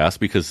podcasts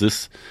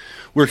because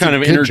we're kind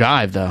of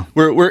jive though.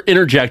 We're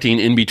interjecting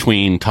in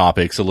between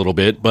topics a little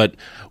bit, but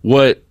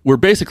what we're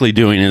basically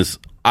doing is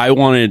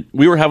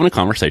we were having a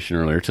conversation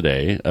earlier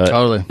today,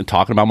 totally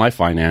talking about my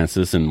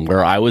finances and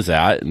where I was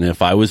at and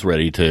if I was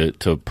ready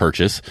to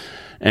purchase,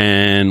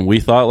 and we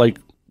thought, like,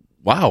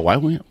 wow, why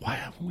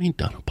haven't we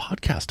done a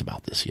podcast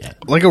about this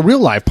yet? Like a real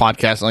life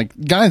podcast. Like,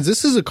 guys,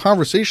 this is a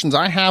conversations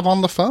I have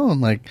on the phone.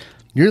 Like,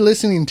 you're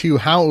listening to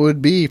how it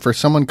would be for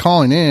someone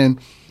calling in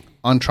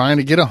on trying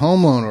to get a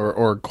home loan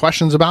or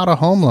questions about a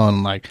home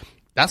loan. Like,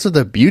 that's what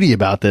the beauty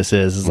about this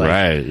is like,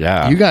 right?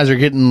 Yeah, you guys are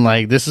getting,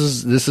 like, this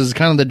is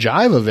kind of the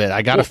jive of it.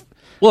 I gotta.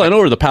 Well, and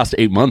over the past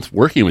 8 months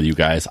working with you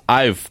guys,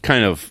 I've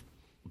kind of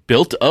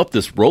built up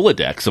this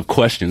Rolodex of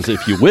questions,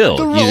 if you will.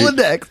 The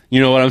Rolodex. You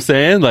know what I'm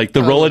saying? Like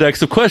the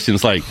Rolodex of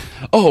questions. Like,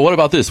 oh, what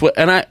about this?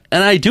 And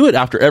I do it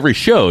after every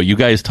show. You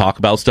guys talk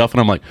about stuff, and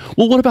I'm like,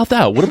 well, what about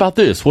that? What about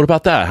this? What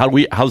about that?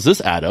 How's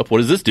this add up? What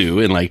does this do?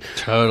 And, like,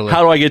 totally,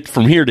 how do I get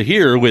from here to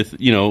here with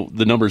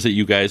the numbers that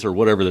you guys, or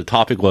whatever the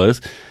topic was?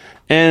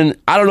 And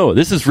I don't know.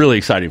 This is really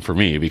exciting for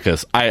me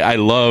because I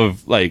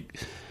love, like,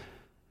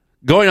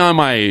 going on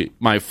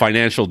my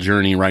financial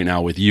journey right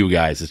now with you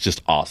guys is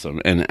just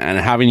awesome. And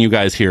having you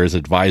guys here as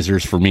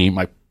advisors for me,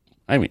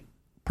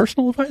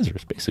 personal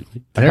advisors,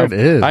 basically. It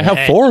is. I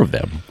have 4 of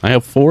them.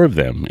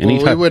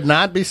 Anytime. Well, we would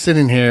not be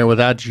sitting here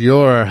without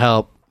your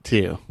help,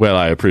 too. Well,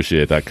 I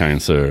appreciate that, kind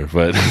sir.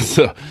 But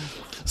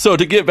so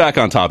to get back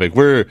on topic,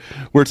 we're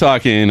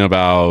talking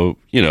about,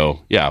 we're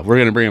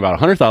going to bring about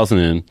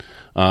 $100,000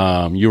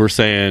 in. You were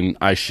saying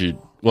I should.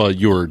 Well,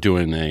 you were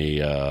doing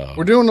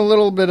we're doing a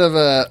little bit of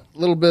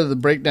the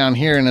breakdown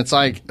here, and it's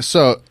like,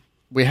 so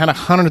we had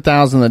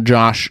 $100,000 that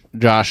Josh,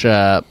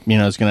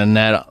 is going to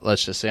net.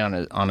 Let's just say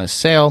on his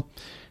sale,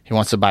 he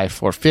wants to buy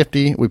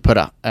 $450. We put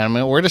up,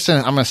 and we're just saying,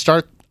 I'm going to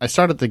start. I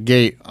start at the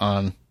gate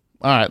on.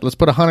 All right, let's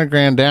put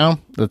 $100,000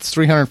 down. That's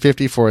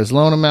 $350 for his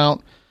loan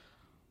amount.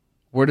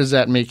 Where does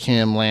that make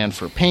him land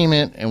for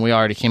payment? And we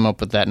already came up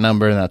with that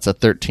number, and that's a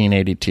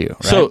 $1,382.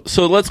 Right?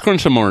 So let's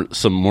crunch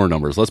some more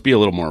numbers. Let's be a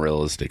little more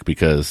realistic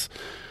because,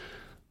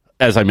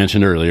 as I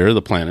mentioned earlier,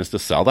 the plan is to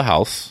sell the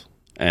house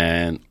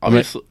and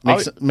obviously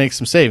make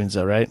some savings,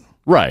 though, right?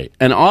 Right,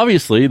 and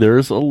obviously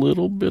there's a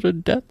little bit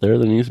of debt there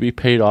that needs to be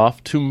paid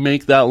off to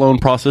make that loan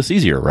process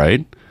easier,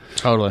 right?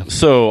 Totally.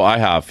 So I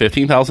have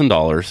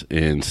 $15,000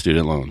 in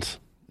student loans.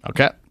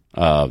 Okay,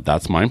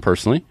 that's mine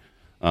personally.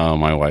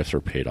 My wife's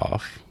are paid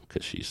off,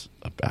 because she's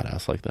a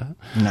badass like that.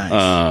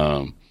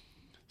 Nice.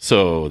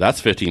 So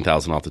that's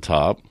 $15,000 off the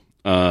top.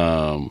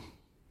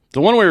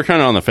 The one we were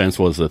kind of on the fence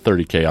was the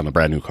 $30,000 on the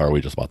brand new car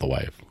we just bought the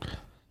wife.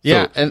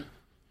 Yeah, and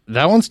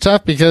that one's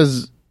tough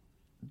because,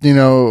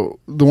 the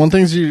one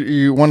things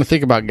you want to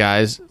think about,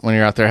 guys, when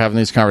you're out there having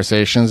these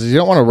conversations is you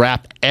don't want to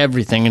wrap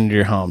everything into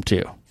your home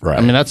too. Right.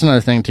 I mean, that's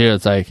another thing too.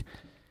 It's like,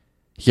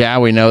 yeah,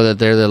 we know that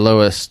they're the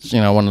lowest,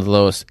 one of the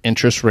lowest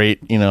interest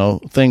rate,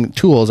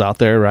 tools out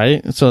there,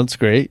 right? So it's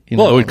great. It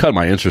would cut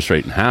my interest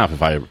rate in half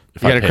if I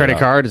got a credit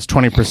card. It's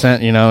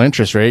 20%,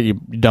 interest rate. You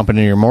dump it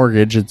into your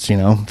mortgage. It's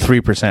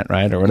 3%,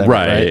 right, or whatever.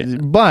 Right.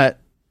 But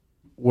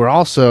we're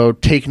also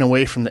taking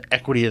away from the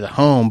equity of the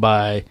home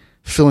by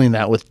filling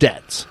that with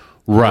debts.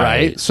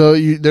 Right. So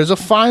there's a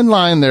fine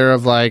line there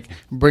of like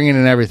bringing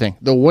in everything.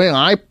 The way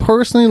I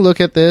personally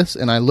look at this,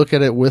 and I look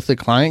at it with the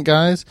client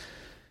guys,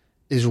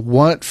 is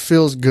what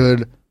feels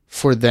good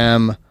for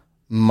them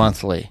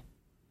monthly.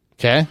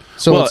 Okay?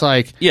 So it's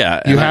like, you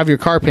have your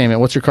car payment.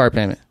 What's your car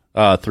payment?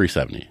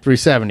 $370.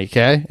 $370,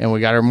 okay? And we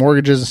got our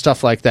mortgages and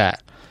stuff like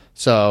that.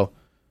 So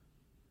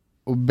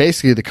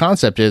basically the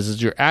concept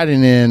is you're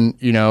adding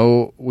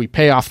in, we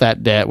pay off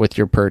that debt with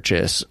your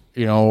purchase,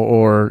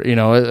 or,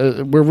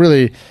 we're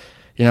really,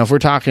 if we're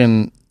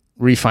talking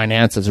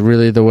refinance, it's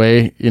really the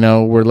way,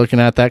 we're looking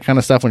at that kind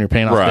of stuff. When you're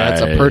paying off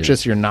debts, a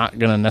purchase, you're not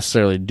going to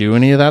necessarily do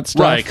any of that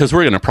stuff. Right, because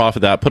we're going to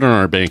profit that, put it on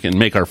our bank, and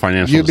make our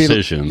financial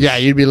decisions. Yeah,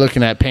 you'd be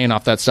looking at paying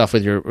off that stuff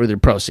with your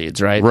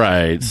proceeds, right?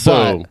 Right.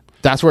 So but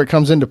that's where it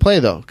comes into play,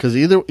 though, because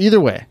either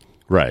way.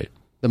 Right.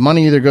 The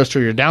money either goes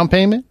to your down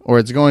payment or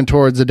it's going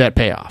towards the debt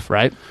payoff,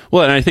 right?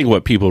 Well, and I think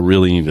what people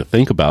really need to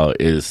think about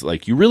is,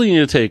 like, you really need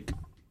to take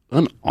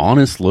an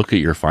honest look at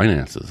your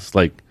finances.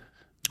 Like,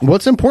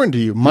 what's important to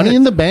you? Money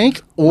in the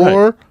bank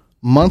or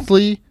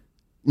monthly,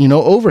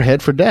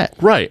 overhead for debt?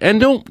 Right.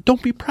 And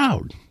don't be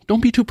proud.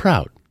 Don't be too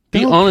proud.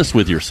 Be honest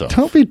with yourself.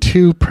 Don't be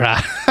too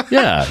proud.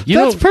 Yeah.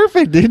 That's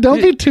perfect, dude.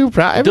 Don't be too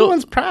proud.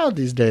 Everyone's proud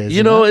these days.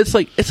 It's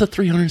like, it's a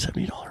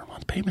 $370 a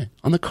month payment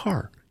on the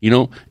car.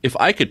 If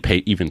I could pay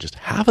even just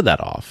half of that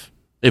off,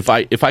 if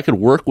I could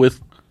work with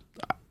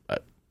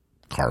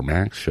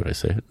CarMax, should I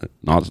say it?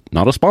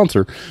 Not a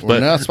sponsor,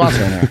 but not a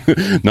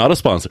sponsor. Not a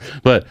sponsor.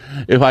 But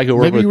if I could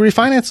work, maybe you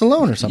refinance a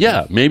loan or something.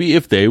 Yeah, maybe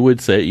if they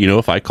would say,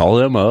 if I call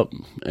them up,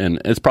 and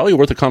it's probably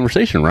worth a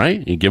conversation,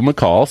 right? You give them a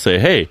call, say,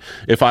 hey,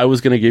 if I was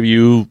going to give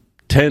you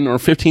 $10,000 or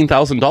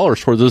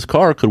 $15,000 towards this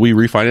car, could we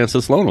refinance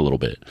this loan a little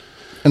bit?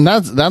 And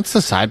that's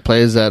the side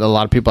plays that a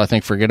lot of people I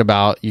think forget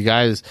about. You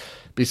guys,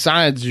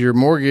 besides your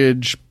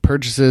mortgage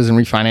purchases and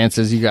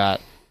refinances, you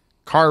got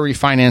car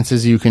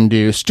refinances you can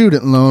do,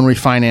 student loan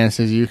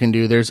refinances you can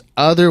do. There's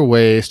other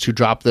ways to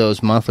drop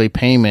those monthly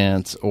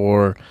payments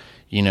or,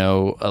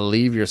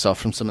 alleviate yourself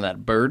from some of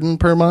that burden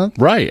per month.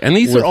 Right. And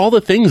these are all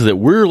the things that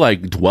we're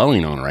like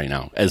dwelling on right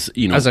now as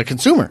a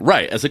consumer.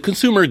 Right. As a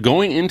consumer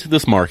going into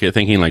this market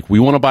thinking like,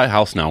 we want to buy a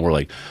house now. We're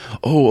like,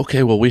 oh,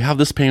 okay, well, we have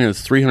this payment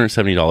that's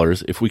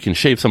 $370. If we can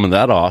shave some of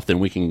that off, then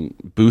we can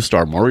boost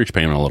our mortgage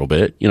payment a little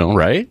bit,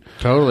 right?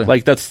 Totally.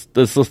 Like that's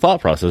the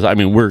thought process. I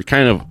mean, we're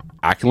kind of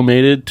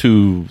acclimated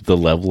to the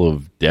level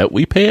of debt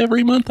we pay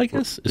every month, I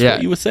guess, is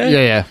what you would say.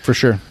 Yeah, for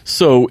sure.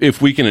 So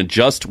if we can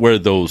adjust where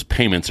those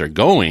payments are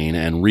going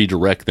and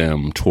redirect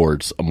them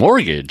towards a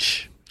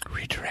mortgage.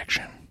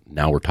 Redirection.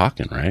 Now we're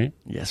talking, right?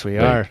 Yes, we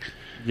are.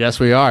 Yes,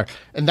 we are.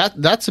 And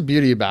that's the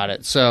beauty about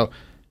it. So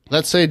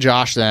let's say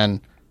Josh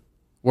then,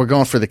 we're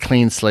going for the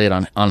clean slate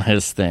on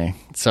his thing.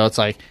 So it's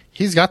like,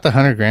 he's got the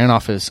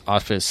 $100,000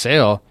 off his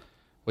sale.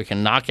 We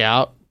can knock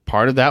out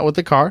part of that with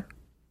the car.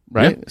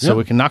 Right? Yeah, so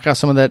we can knock out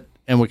some of that,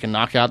 and we can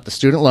knock out the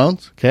student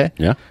loans. Okay.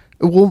 Yeah.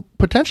 Well,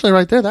 potentially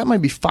right there, that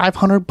might be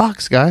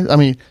 $500, guys. I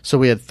mean, so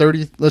we had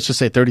 30, let's just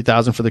say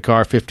 30,000 for the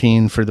car,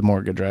 15 for the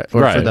mortgage, right?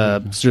 Or for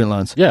the student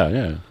loans.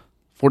 Yeah.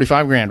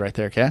 45 grand right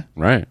there. Okay.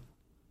 Right.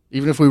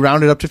 Even if we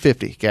round it up to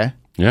 50. Okay.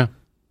 Yeah.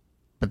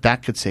 But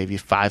that could save you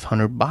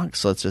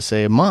 $500, let's just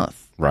say a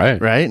month.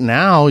 Right. Right.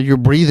 Now you're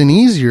breathing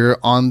easier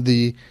on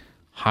the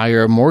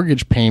higher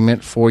mortgage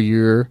payment for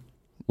your.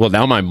 Well,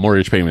 now my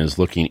mortgage payment is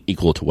looking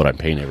equal to what I'm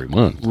paying every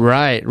month.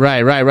 Right.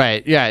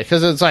 Yeah,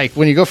 because it's like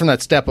when you go from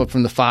that step up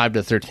from the 5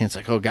 to 13, it's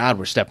like, oh, God,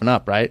 we're stepping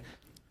up, right?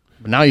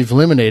 But now you've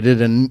eliminated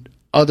and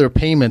other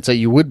payments that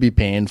you would be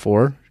paying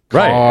for,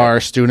 car,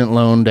 student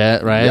loan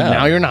debt, right? Yeah.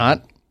 Now you're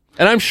not.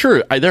 And I'm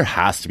sure there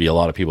has to be a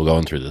lot of people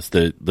going through this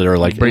that are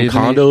like in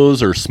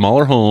condos or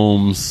smaller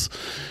homes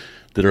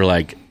that are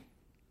like,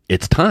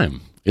 it's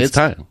time. It's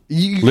time.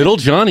 Little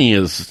Johnny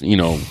is,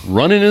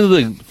 running into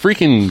the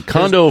freaking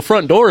condo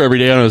front door every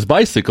day on his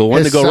bicycle,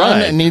 wanting to go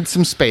ride. It needs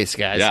some space,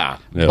 guys. Yeah.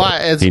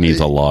 But he needs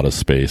a lot of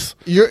space.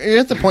 You're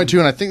at the point, too,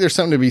 and I think there's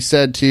something to be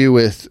said, too,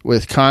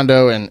 with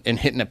condo and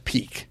hitting a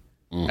peak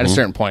at a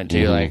certain point,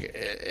 too. Like,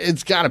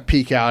 it's got to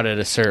peak out at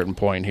a certain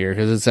point here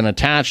because it's an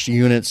attached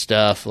unit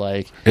stuff.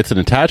 Like, it's an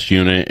attached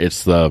unit.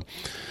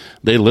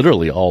 They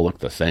literally all look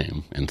the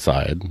same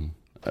inside.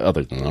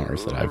 Other than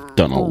ours that I've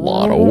done a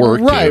lot of work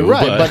to. Right.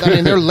 But I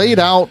mean, they're laid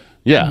out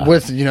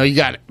with, you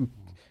got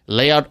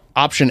layout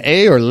option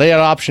A or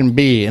layout option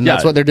B, and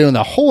that's what they're doing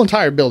the whole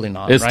entire building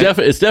on. It's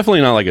definitely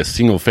not like a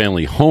single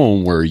family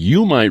home where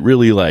you might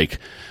really like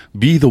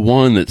be the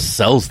one that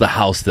sells the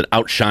house that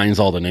outshines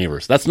all the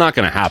neighbors. That's not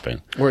going to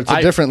happen. Or it's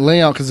a different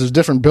layout because there's a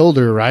different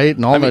builder, right?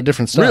 And all that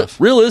different stuff.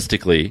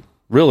 Realistically,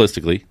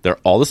 they're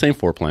all the same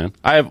floor plan.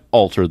 I have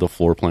altered the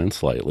floor plan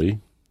slightly.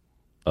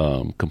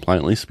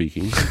 Compliantly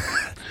speaking.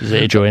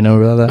 Does HOA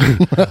know about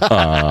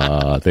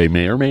that? They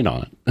may or may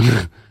not.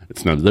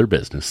 It's none of their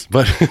business.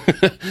 But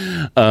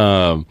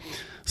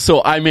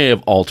so I may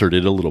have altered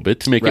it a little bit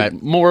to make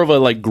it more of a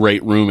like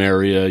great room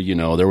area.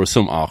 There was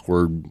some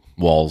awkward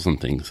walls and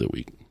things that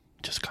we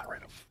just got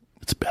rid of.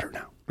 It's better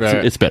now.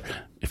 Right. It's better.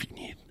 If you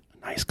need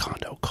a nice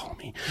condo, call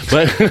me.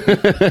 But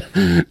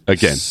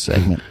again,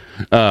 segment.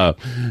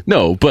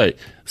 No, but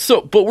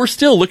we're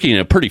still looking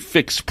at a pretty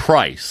fixed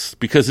price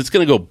because it's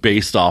going to go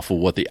based off of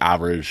what the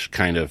average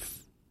kind of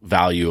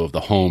value of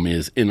the home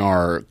is in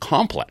our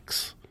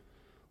complex.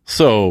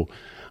 So,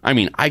 I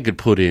mean, I could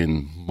put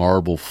in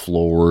marble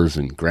floors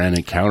and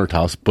granite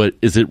countertops, but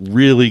is it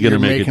really going to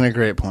make making a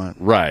great point.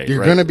 Right.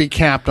 You're going to be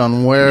capped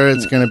on where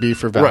it's going to be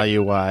for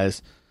value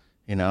wise.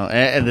 You know,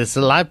 and it's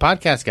a live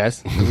podcast,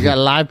 guys. We got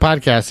a live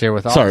podcast here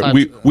with all.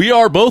 Sorry, we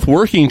are both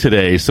working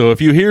today, so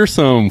if you hear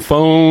some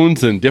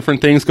phones and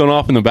different things going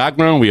off in the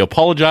background, we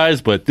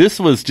apologize. But this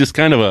was just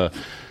kind of a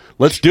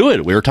let's do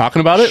it. We were talking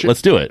about it.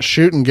 Let's do it.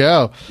 Shoot and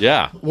go.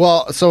 Yeah.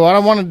 Well, so what I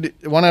want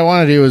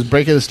to do is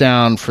break this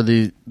down for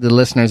the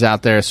listeners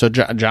out there. So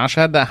Josh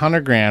had that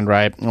 $100,000,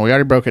 right? And we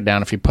already broke it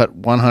down. If you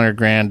put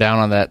 $100,000 down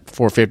on that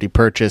 $450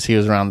 purchase, he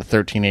was around the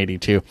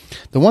 $1,382.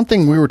 The one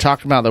thing we were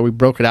talking about that we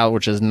broke it out,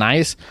 which is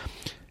nice,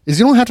 is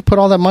you don't have to put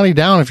all that money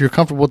down if you're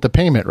comfortable with the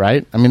payment,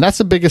 right? I mean, that's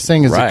the biggest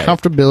thing is the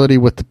comfortability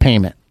with the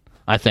payment.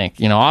 I think,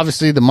 you know,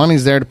 obviously the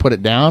money's there to put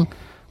it down.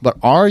 But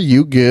are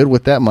you good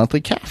with that monthly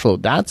cash flow?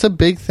 That's a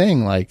big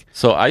thing. Like,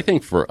 so I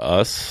think for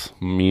us,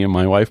 me and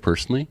my wife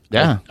personally,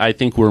 yeah, I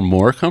think we're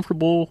more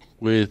comfortable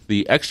with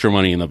the extra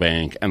money in the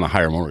bank and the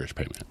higher mortgage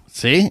payment.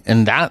 See,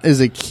 and that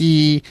is a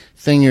key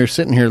thing you're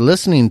sitting here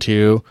listening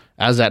to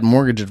as that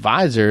mortgage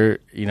advisor,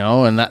 you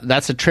know, and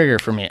that's a trigger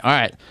for me. All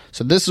right,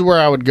 so this is where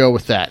I would go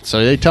with that.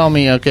 So they tell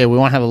me, okay, we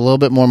want to have a little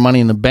bit more money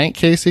in the bank,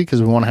 Casey, because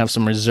we want to have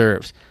some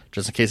reserves.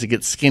 Just in case it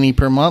gets skinny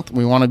per month,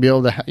 we want to be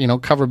able to, you know,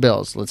 cover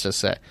bills, let's just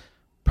say.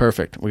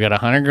 Perfect. We got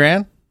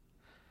 $100,000.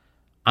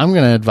 I'm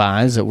going to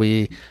advise that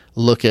we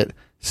look at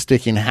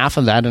sticking half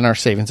of that in our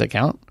savings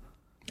account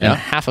and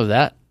half of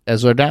that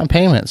as our down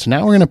payment. So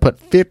now we're going to put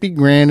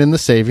 $50,000 in the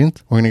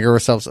savings. We're going to give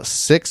ourselves a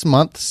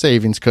 6-month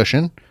savings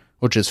cushion,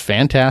 which is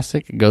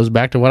fantastic. It goes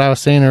back to what I was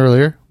saying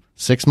earlier.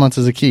 6 months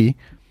is a key.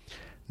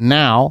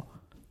 Now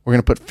we're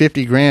going to put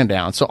 $50,000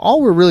 down. So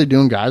all we're really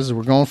doing, guys, is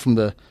we're going from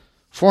the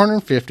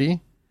 $450,000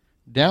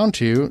 down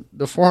to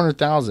the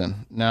 $400,000.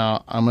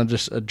 Now I'm gonna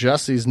just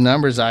adjust these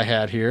numbers I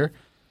had here,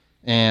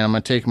 and I'm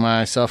gonna take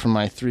myself from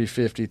my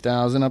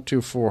 $350,000 up to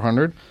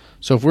 $400,000.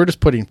 So if we're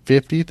just putting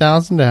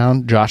 $50,000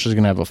 down, Josh is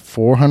gonna have a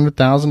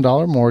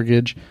 $400,000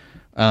 mortgage.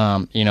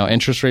 You know,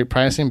 interest rate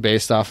pricing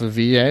based off of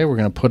VA. We're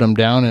gonna put them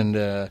down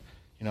into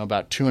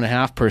about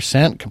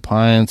 2.5%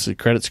 compliance,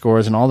 credit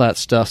scores, and all that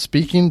stuff.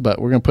 Speaking, but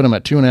we're gonna put them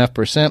at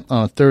 2.5%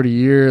 on a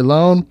 30-year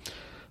loan.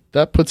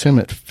 That puts him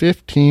at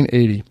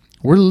 $1,580.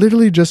 We're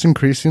literally just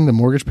increasing the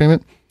mortgage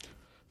payment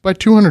by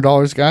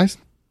 $200, guys,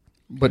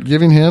 but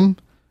giving him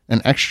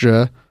an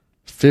extra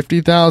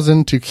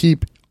 $50,000 to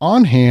keep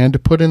on hand to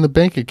put in the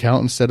bank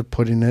account instead of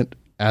putting it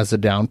as a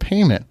down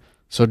payment.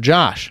 So,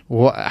 Josh,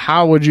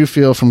 how would you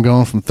feel from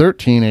going from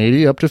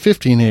 $1,380 up to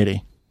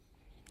 $1,580?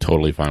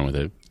 Totally fine with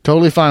it.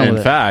 Totally fine with it.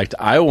 In fact,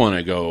 I want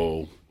to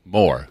go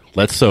more.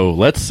 Let's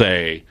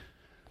say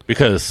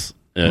because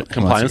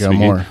compliance speaking,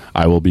 more.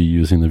 I will be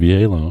using the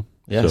VA loan.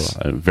 Yes,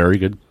 so a very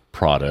good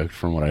product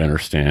from what I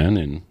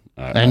understand,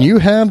 and you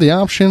have the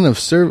option of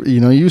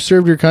you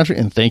served your country,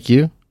 and thank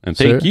you,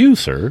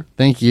 sir.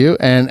 Thank you,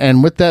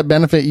 and with that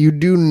benefit, you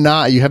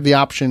have the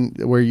option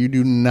where you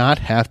do not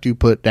have to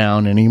put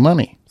down any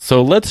money.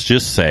 So let's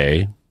just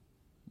say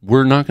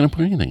we're not going to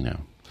put anything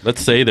down.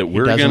 Let's say that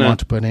we're going to want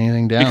to put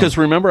anything down because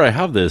remember, I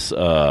have this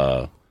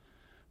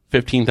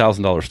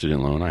 $15,000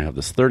 student loan. I have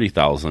this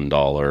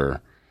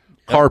 $30,000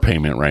 car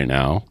payment right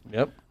now.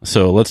 Yep.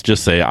 So let's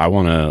just say I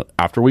want to,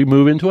 after we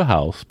move into a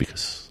house,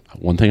 because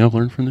one thing I've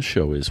learned from the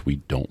show is we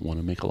don't want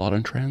to make a lot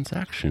of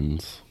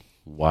transactions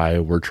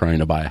while we're trying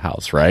to buy a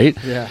house, right?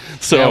 Yeah.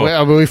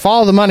 So we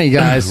follow the money,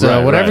 guys.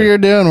 So whatever you're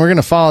doing, we're going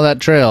to follow that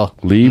trail.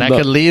 That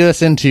could lead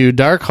us into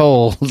dark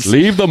holes.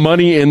 Leave the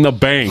money in the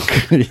bank.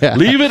 Yeah.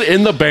 Leave it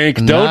in the bank.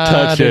 Don't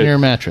touch it. In your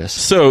mattress.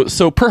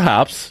 So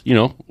perhaps,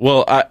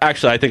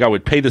 I think I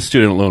would pay the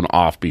student loan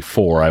off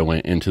before I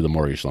went into the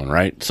mortgage loan,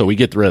 right? So we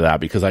get rid of that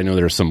because I know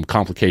there's some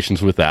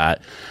complications with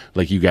that.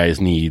 Like you guys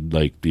need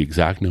like the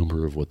exact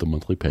number of what the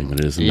monthly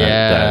payment is. And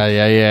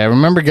yeah.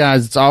 Remember,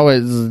 guys,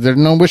 there's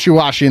no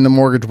wishy-washy in the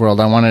mortgage world.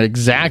 I want it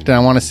exact and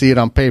I want to see it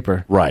on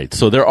paper. Right.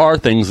 So there are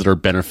things that are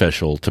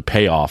beneficial to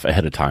pay off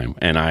ahead of time.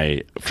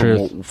 And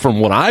from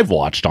what I've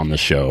watched on the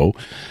show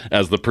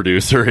as the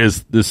producer,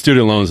 is the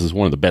student loans is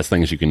one of the best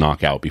things you can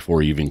knock out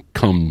before you even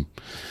come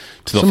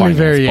to the so many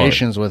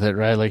variations with it,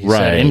 right? Like you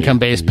said,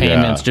 income-based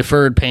payments,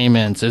 deferred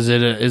payments. Is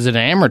it an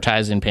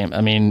amortizing payment?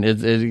 I mean,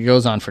 it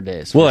goes on for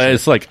days. Well,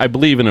 it's like I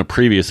believe in a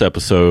previous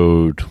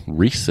episode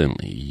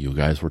recently, you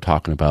guys were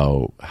talking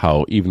about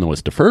how even though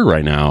it's deferred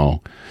right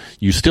now,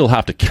 you still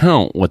have to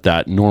count what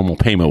that normal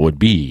payment would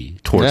be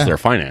towards their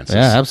finances.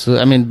 Yeah,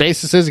 absolutely. I mean,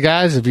 basis is,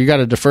 guys, if you got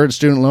a deferred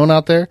student loan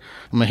out there,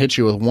 I'm gonna hit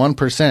you with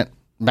 1%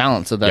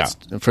 balance of that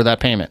for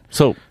that payment.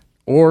 So.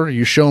 Or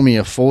you show me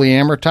a fully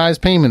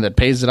amortized payment that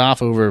pays it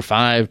off over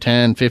 5,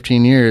 10,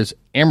 15 years,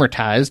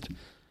 amortized,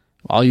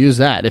 I'll use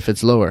that if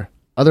it's lower.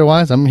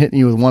 Otherwise, I'm hitting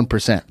you with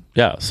 1%.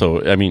 Yeah,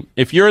 so, I mean,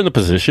 if you're in the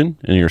position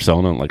and you're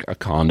selling like a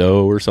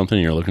condo or something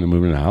and you're looking to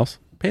move into a house,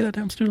 pay that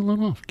damn student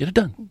loan off. Get it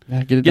done.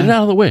 Yeah, get it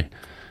out of the way.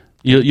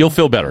 You'll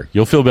feel better.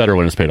 You'll feel better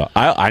when it's paid off.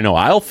 I know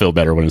I'll feel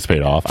better when it's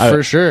paid off.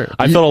 For sure.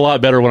 I felt a lot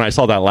better when I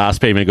saw that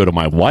last payment go to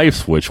my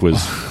wife's, which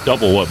was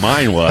double what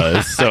mine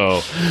was.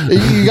 So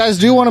you guys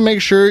do want to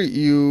make sure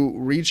you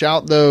reach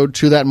out, though,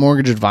 to that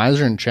mortgage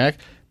advisor and check,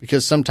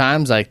 because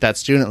sometimes like that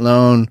student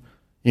loan,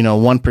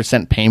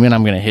 1% payment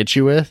I'm going to hit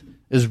you with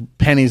is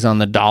pennies on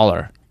the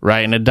dollar,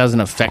 right? And it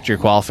doesn't affect your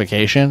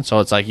qualification.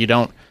 So it's like you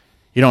don't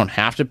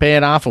have to pay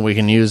it off, and we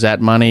can use that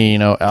money,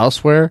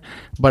 elsewhere.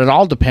 But it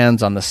all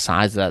depends on the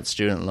size of that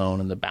student loan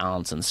and the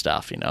balance and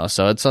stuff,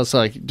 So it's also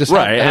like just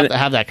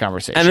have that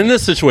conversation. And in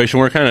this situation,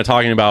 we're kind of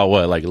talking about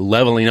like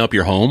leveling up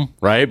your home,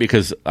 right?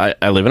 Because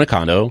I live in a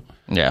condo.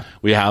 Yeah.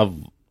 We have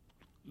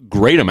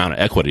great amount of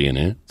equity in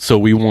it. So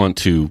we want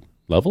to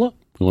level up.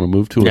 We want to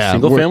move to a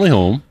single family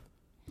home.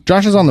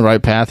 Josh is on the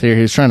right path here.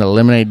 He's trying to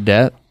eliminate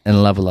debt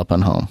and level up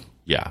on home.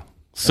 Yeah.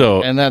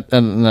 So and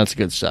that's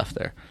good stuff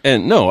there.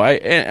 And no,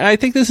 I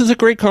think this is a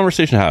great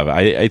conversation to have.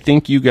 I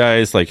think you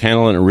guys like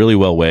handle it in a really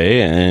well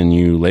way, and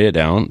you lay it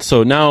down.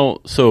 So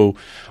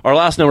our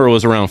last number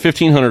was around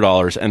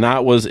 $1,500, and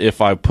that was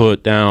if I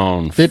put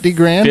down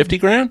 $50,000.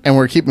 $50,000, and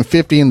we're keeping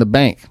 50 in the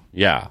bank.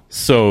 Yeah.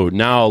 So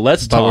now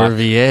let's talk. But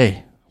we're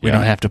VA. We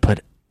don't have to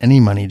put any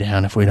money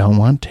down if we don't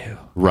want to.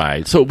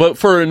 Right. So, but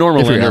for a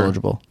normal lender,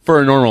 eligible.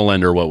 For a normal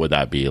lender, what would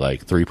that be?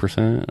 Like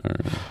 3%?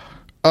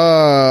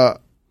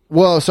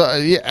 Well, so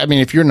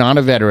if you're not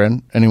a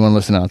veteran, anyone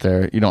listening out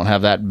there, you don't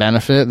have that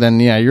benefit, then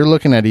you're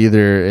looking at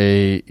either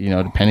a,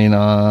 depending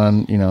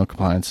on,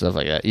 compliance stuff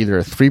like that, either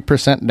a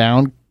 3%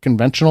 down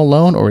conventional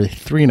loan or a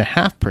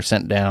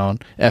 3.5% down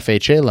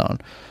FHA loan.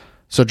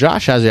 So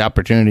Josh has the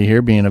opportunity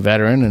here, being a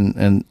veteran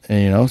and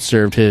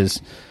served his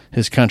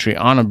country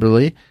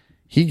honorably.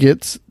 He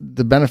gets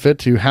the benefit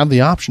to have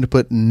the option to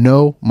put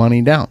no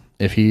money down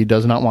if he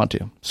does not want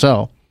to.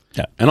 So,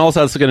 yeah. And all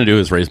that's going to do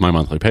is raise my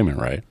monthly payment,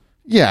 right?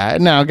 Yeah.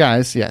 Now,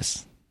 guys,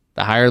 yes,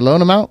 the higher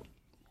loan amount,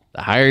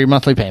 the higher your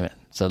monthly payment.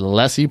 So the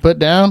less you put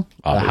down,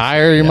 obviously, the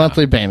higher your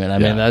monthly payment. I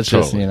mean, that's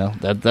totally.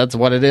 Just, that's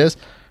what it is.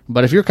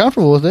 But if you're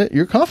comfortable with it,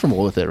 you're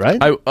comfortable with it,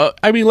 right?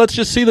 I mean, let's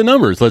just see the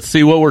numbers. Let's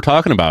see what we're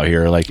talking about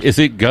here. Like, is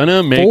it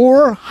gonna make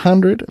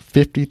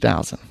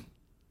 $450,000?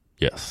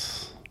 Yes.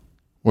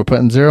 We're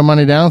putting zero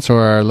money down, so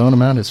our loan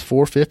amount is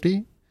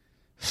 $450,000.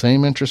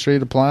 Same interest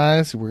rate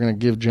applies. We're going to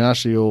give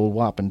Josh the old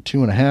whopping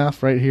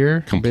 2.5 right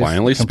here.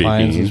 Compliantly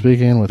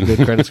speaking, with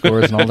good credit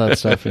scores and all that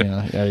stuff.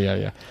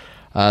 Yeah.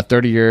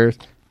 30 years,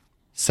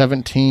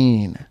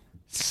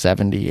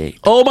 $1,778.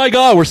 Oh my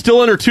God, we're still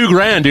under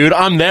 $2,000, dude.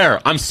 I'm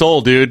there. I'm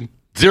sold, dude.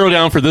 Zero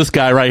down for this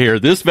guy right here.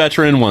 This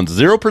veteran wants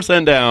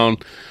 0% down.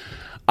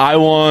 I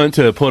want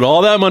to put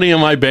all that money in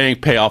my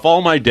bank, pay off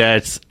all my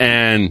debts,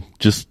 and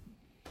just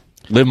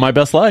live my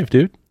best life,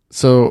 dude.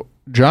 So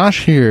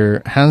Josh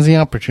here has the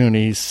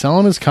opportunity. He's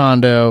selling his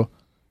condo.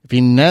 If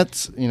he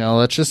nets,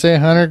 let's just say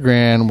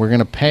 $100,000, we're going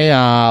to pay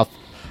off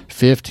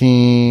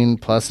 15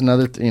 plus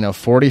another,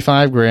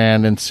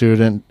 $45,000 in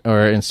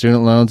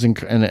student loans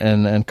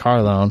and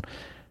car loan.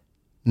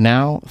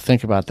 Now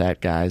think about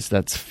that, guys.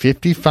 That's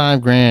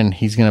 $55,000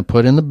 he's going to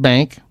put in the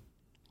bank,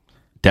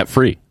 debt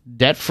free.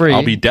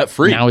 I'll be debt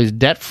free. Now he's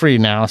debt free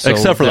now. So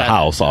except for the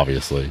house,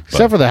 obviously.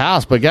 Except for the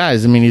house, but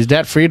guys, he's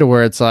debt free to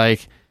where it's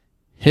like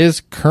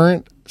his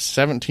current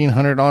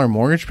 $1,700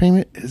 mortgage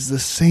payment is the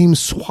same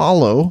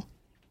the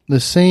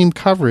same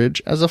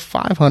coverage as a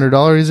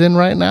 $500 he's in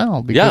right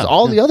now, because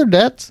all the other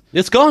debts,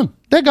 it's gone.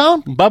 They're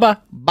gone. Bye.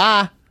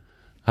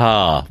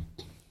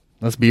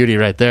 That's beauty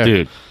right there,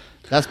 dude.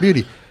 That's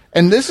beauty.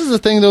 And this is the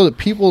thing, though, that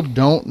people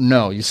don't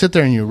know. You sit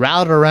there and you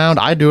route it around.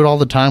 I do it all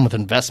the time with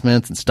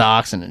investments and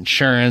stocks and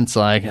insurance.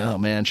 Like, oh,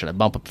 man, should I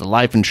bump up the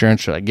life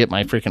insurance? Should I get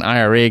my freaking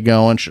IRA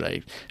going? Should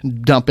I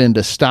dump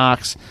into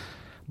stocks?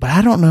 But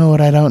I don't know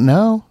what I don't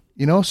know,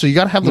 So you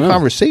got to have the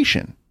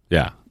conversation.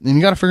 Yeah. And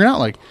you got to figure out,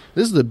 like,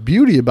 this is the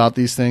beauty about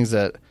these things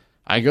that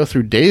I go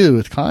through daily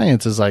with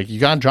clients is, like, you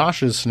got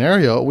Josh's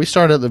scenario. We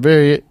started at the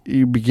very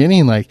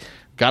beginning, like,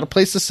 got a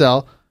place to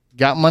sell,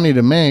 got money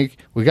to make,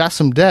 we got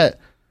some debt.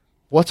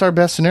 What's our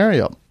best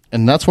scenario?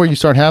 And that's where you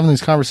start having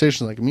these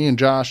conversations like me and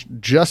Josh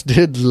just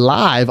did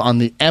live on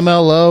the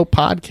MLO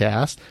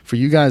podcast for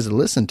you guys to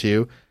listen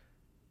to.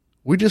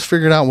 We just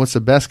figured out what's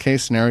the best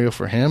case scenario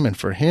for him. And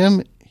for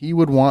him, he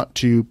would want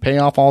to pay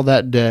off all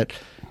that debt,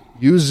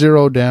 use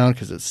zero down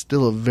because it's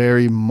still a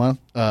very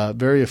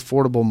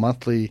affordable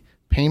monthly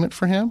payment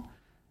for him.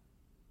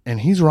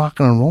 And he's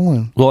rocking and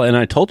rolling. Well, and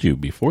I told you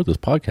before this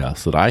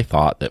podcast that I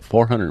thought that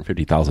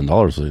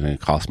 $450,000 was going to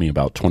cost me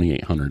about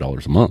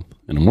 $2,800 a month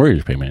in a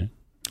mortgage payment.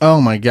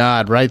 Oh my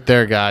God! Right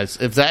there, guys.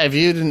 If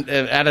you didn't,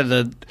 out of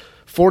the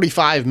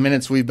 45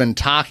 minutes we've been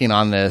talking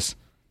on this,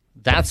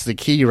 that's the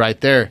key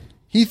right there.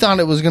 He thought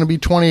it was going to be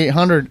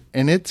 $2,800,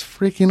 and it's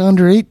freaking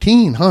under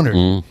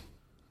 $1,800.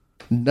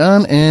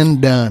 Done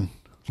and done.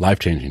 Life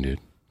changing, dude.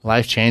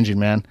 Life changing,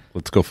 man.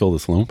 Let's go fill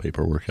this loan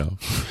paperwork out.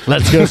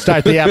 Let's go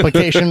start the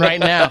application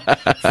right now.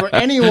 For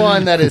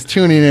anyone that is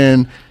tuning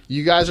in,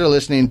 you guys are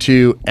listening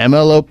to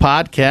MLO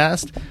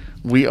Podcast.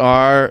 We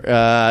are,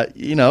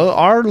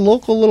 our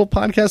local little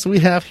podcast we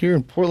have here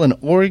in Portland,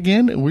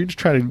 Oregon. We just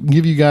try to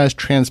give you guys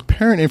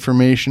transparent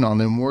information on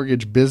the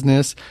mortgage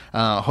business,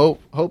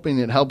 hoping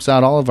it helps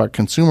out all of our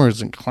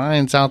consumers and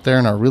clients out there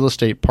and our real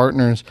estate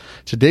partners.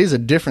 Today's a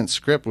different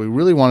script. We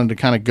really wanted to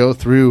kind of go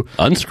through.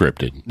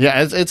 Unscripted.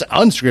 Yeah, it's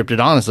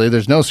unscripted, honestly.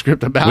 There's no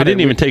script about it. We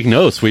didn't even take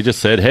notes. We just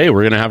said, hey,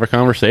 we're going to have a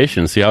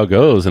conversation, see how it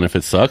goes. And if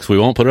it sucks, we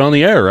won't put it on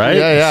the air, right?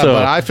 Yeah. So,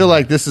 but I feel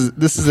like this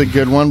is a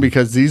good one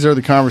because these are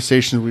the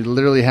conversations we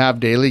literally have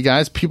daily,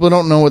 guys. People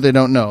don't know what they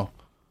don't know.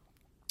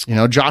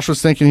 Josh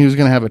was thinking he was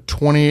going to have a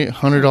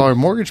 $2,800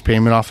 mortgage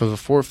payment off of a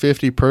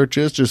 $450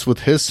 purchase, just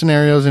with his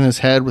scenarios in his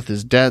head, with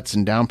his debts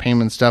and down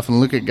payment stuff. And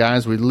look at,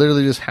 guys, we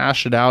literally just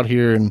hashed it out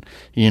here in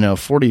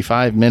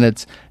 45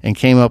 minutes and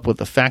came up with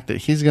the fact that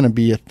he's going to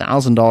be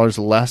 $1,000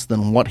 less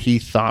than what he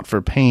thought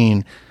for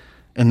paying.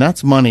 And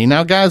that's money.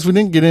 Now, guys, we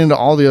didn't get into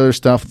all the other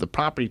stuff, the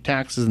property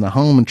taxes and the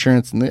home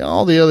insurance and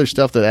all the other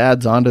stuff that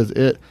adds on to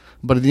it.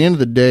 But at the end of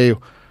the day,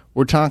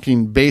 we're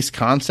talking base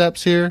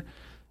concepts here,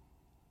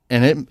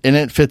 and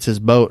it fits his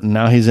boat, and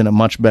now he's in a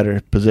much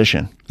better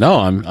position. No,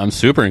 I'm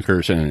super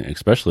encouraged, and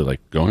especially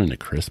like going into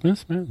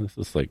Christmas, man. This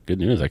is like good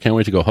news. I can't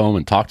wait to go home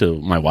and talk to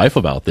my wife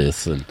about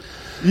this. And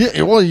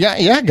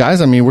yeah,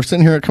 guys. I mean, we're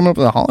sitting here coming up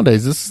with the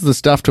holidays. This is the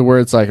stuff to where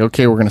it's like,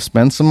 okay, we're going to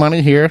spend some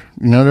money here,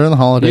 during the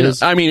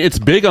holidays. I mean, it's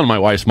big on my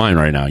wife's mind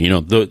right now.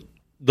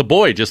 The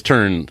boy just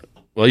turned.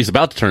 Well, he's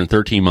about to turn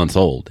 13 months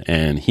old,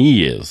 and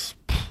he is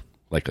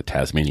like a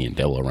Tasmanian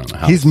devil around the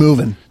house. He's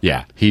moving.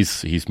 Yeah,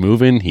 he's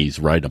moving. He's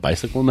riding a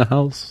bicycle in the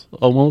house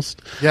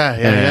almost.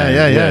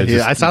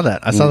 Yeah. I saw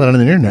that. I saw that on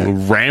the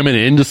internet. Ramming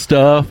into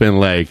stuff, and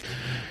like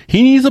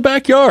he needs a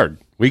backyard.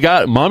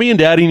 Mommy and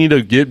daddy need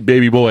to get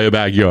baby boy a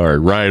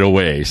backyard right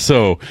away.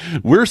 So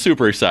we're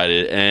super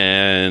excited,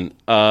 and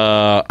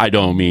I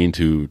don't mean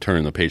to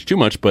turn the page too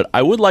much, but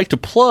I would like to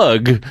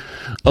plug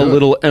a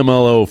little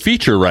MLO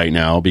feature right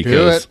now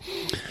because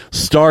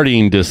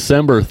starting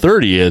December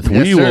 30th,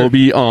 we will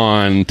be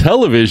on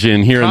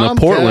television here in the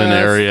Portland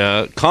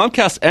area,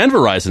 Comcast and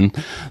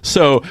Verizon.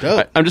 So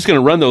I'm just going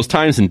to run those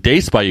times and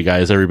dates by you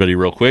guys, everybody,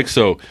 real quick.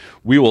 So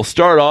we will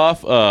start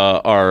off,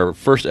 our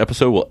first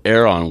episode will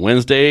air on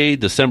Wednesday,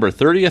 December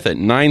 30th at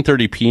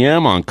 9:30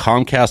 p.m. on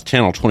Comcast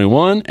Channel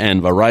 21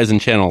 and Verizon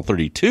Channel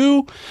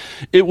 32.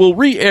 It will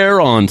re-air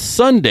on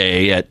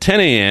Sunday at 10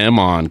 a.m.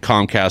 on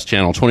Comcast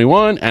Channel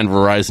 21 and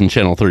Verizon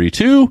Channel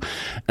 32.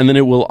 And then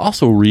it will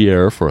also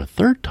re-air for a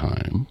third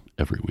time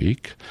every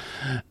week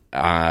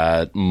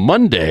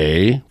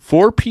Monday,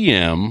 4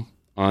 p.m.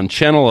 on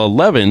Channel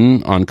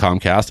 11 on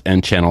Comcast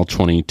and Channel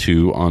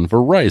 22 on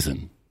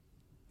Verizon.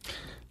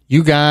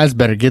 You guys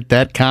better get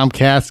that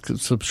Comcast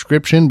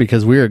subscription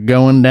because we are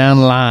going down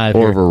live.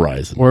 Or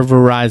Verizon.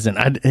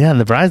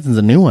 The Verizon's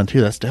a new one,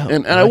 too. That's dope.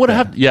 And I would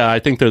have, I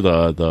think they're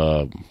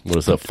the what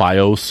is it,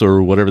 Fios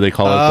or whatever they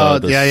call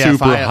it, the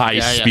super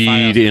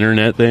high-speed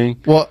internet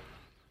thing. Well,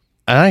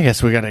 I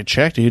guess we got to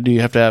check, dude. Do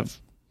you have to have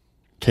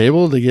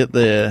cable to get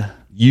the...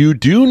 You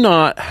do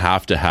not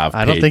have to have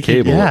paid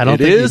cable.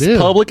 It is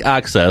public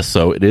access,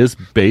 so it is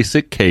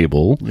basic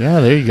cable. Yeah,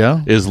 there you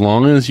go. As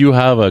long as you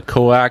have a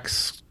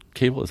coax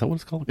cable, is that what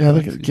it's called?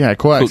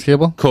 Coax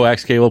cable.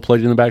 Coax cable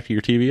plugged in the back of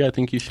your TV, I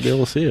think you should be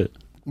able to see it.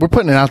 We're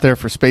putting it out there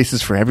for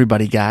spaces for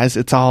everybody, guys.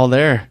 It's all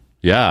there.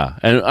 Yeah,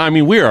 and I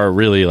mean, we are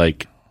really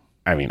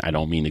I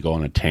don't mean to go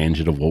on a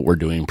tangent of what we're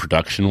doing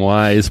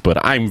production-wise, but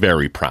I'm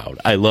very proud.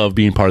 I love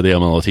being part of the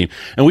MLO team,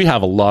 and we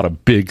have a lot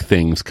of big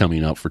things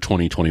coming up for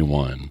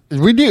 2021.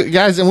 We do,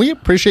 guys, and we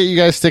appreciate you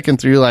guys sticking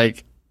through.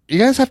 Like, you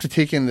guys have to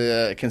take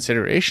into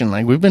consideration,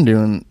 like, we've been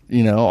doing,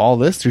 all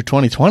this through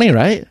 2020,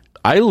 right?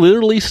 I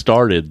literally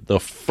started the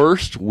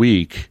first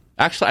week.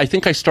 Actually, I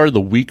think I started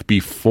the week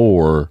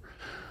before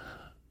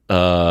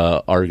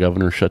our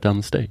governor shut down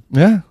the state.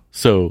 Yeah.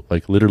 So,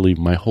 literally,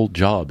 my whole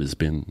job has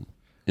been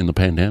in the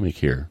pandemic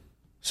here.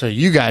 So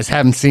you guys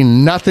haven't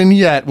seen nothing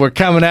yet. We're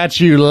coming at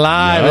you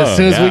live. As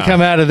soon as we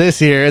come out of this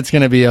here, it's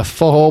going to be a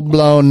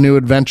full-blown new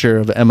adventure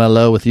of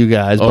MLO with you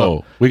guys.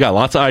 We got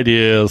lots of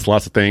ideas,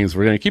 lots of things.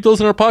 We're going to keep those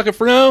in our pocket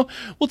for now.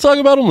 We'll talk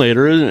about them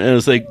later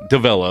as they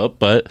develop.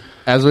 But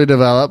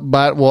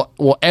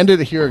we'll end it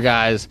here,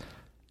 guys.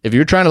 If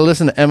you're trying to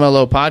listen to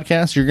MLO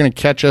podcasts, you're going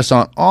to catch us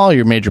on all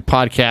your major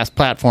podcast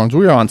platforms.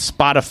 We are on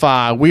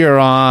Spotify. We are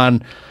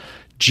on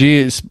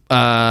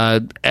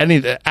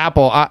any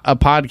Apple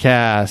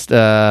podcast,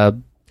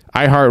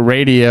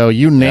 iHeartRadio,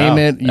 you name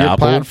it, your Apple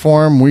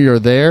platform, we are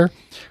there.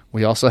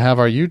 We also have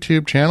our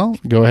YouTube channel.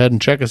 Go ahead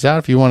and check us out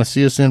if you want to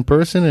see us in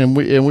person, and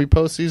we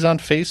post these on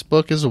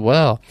Facebook as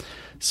well.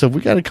 So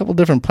we got a couple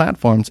different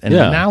platforms, and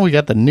now we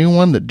got the new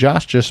one that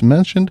Josh just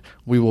mentioned.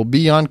 We will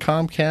be on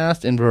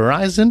Comcast and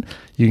Verizon.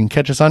 You can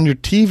catch us on your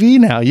TV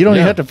now. You don't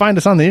even have to find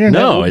us on the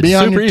internet. No, we'll be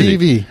on your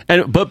easy.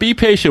 TV. But be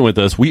patient with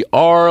us. We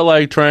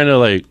are trying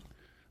to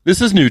this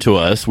is new to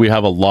us. We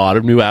have a lot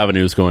of new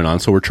avenues going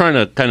on, so we're trying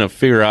to kind of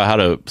figure out how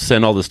to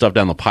send all this stuff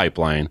down the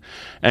pipeline.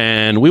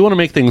 And we want to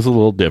make things a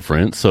little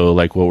different. So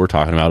what we're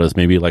talking about is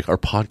maybe our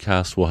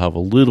podcast will have a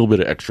little bit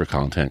of extra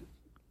content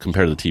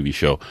compared to the TV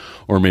show,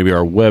 or maybe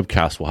our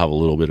webcast will have a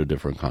little bit of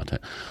different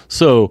content.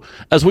 So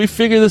as we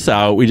figure this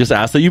out, we just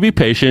ask that you be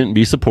patient,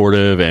 be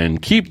supportive,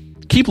 and keep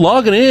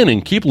logging in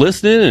and keep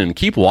listening and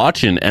keep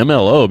watching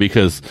MLO,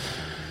 because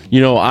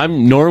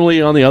I'm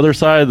normally on the other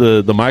side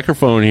of the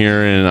microphone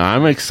here, and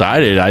I'm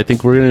excited. I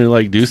think we're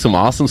gonna do some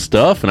awesome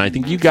stuff, and I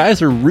think you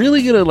guys are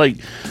really gonna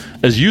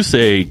as you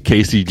say,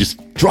 Casey, just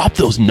drop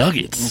those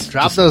nuggets.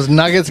 Drop those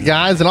nuggets,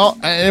 guys,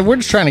 and we're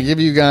just trying to give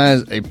you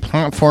guys a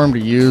platform to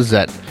use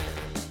that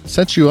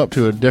sets you up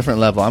to a different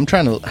level. I'm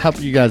trying to help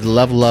you guys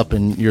level up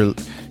in your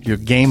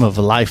game of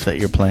life that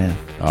you're playing.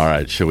 All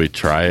right, should we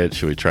try it?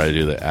 Should we try to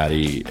do the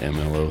Addy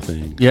MLO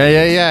thing?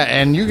 Yeah.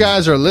 And you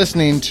guys are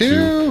listening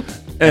to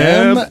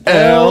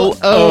MLO.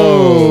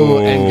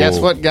 And guess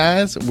what,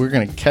 guys? We're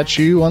going to catch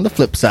you on the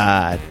flip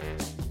side.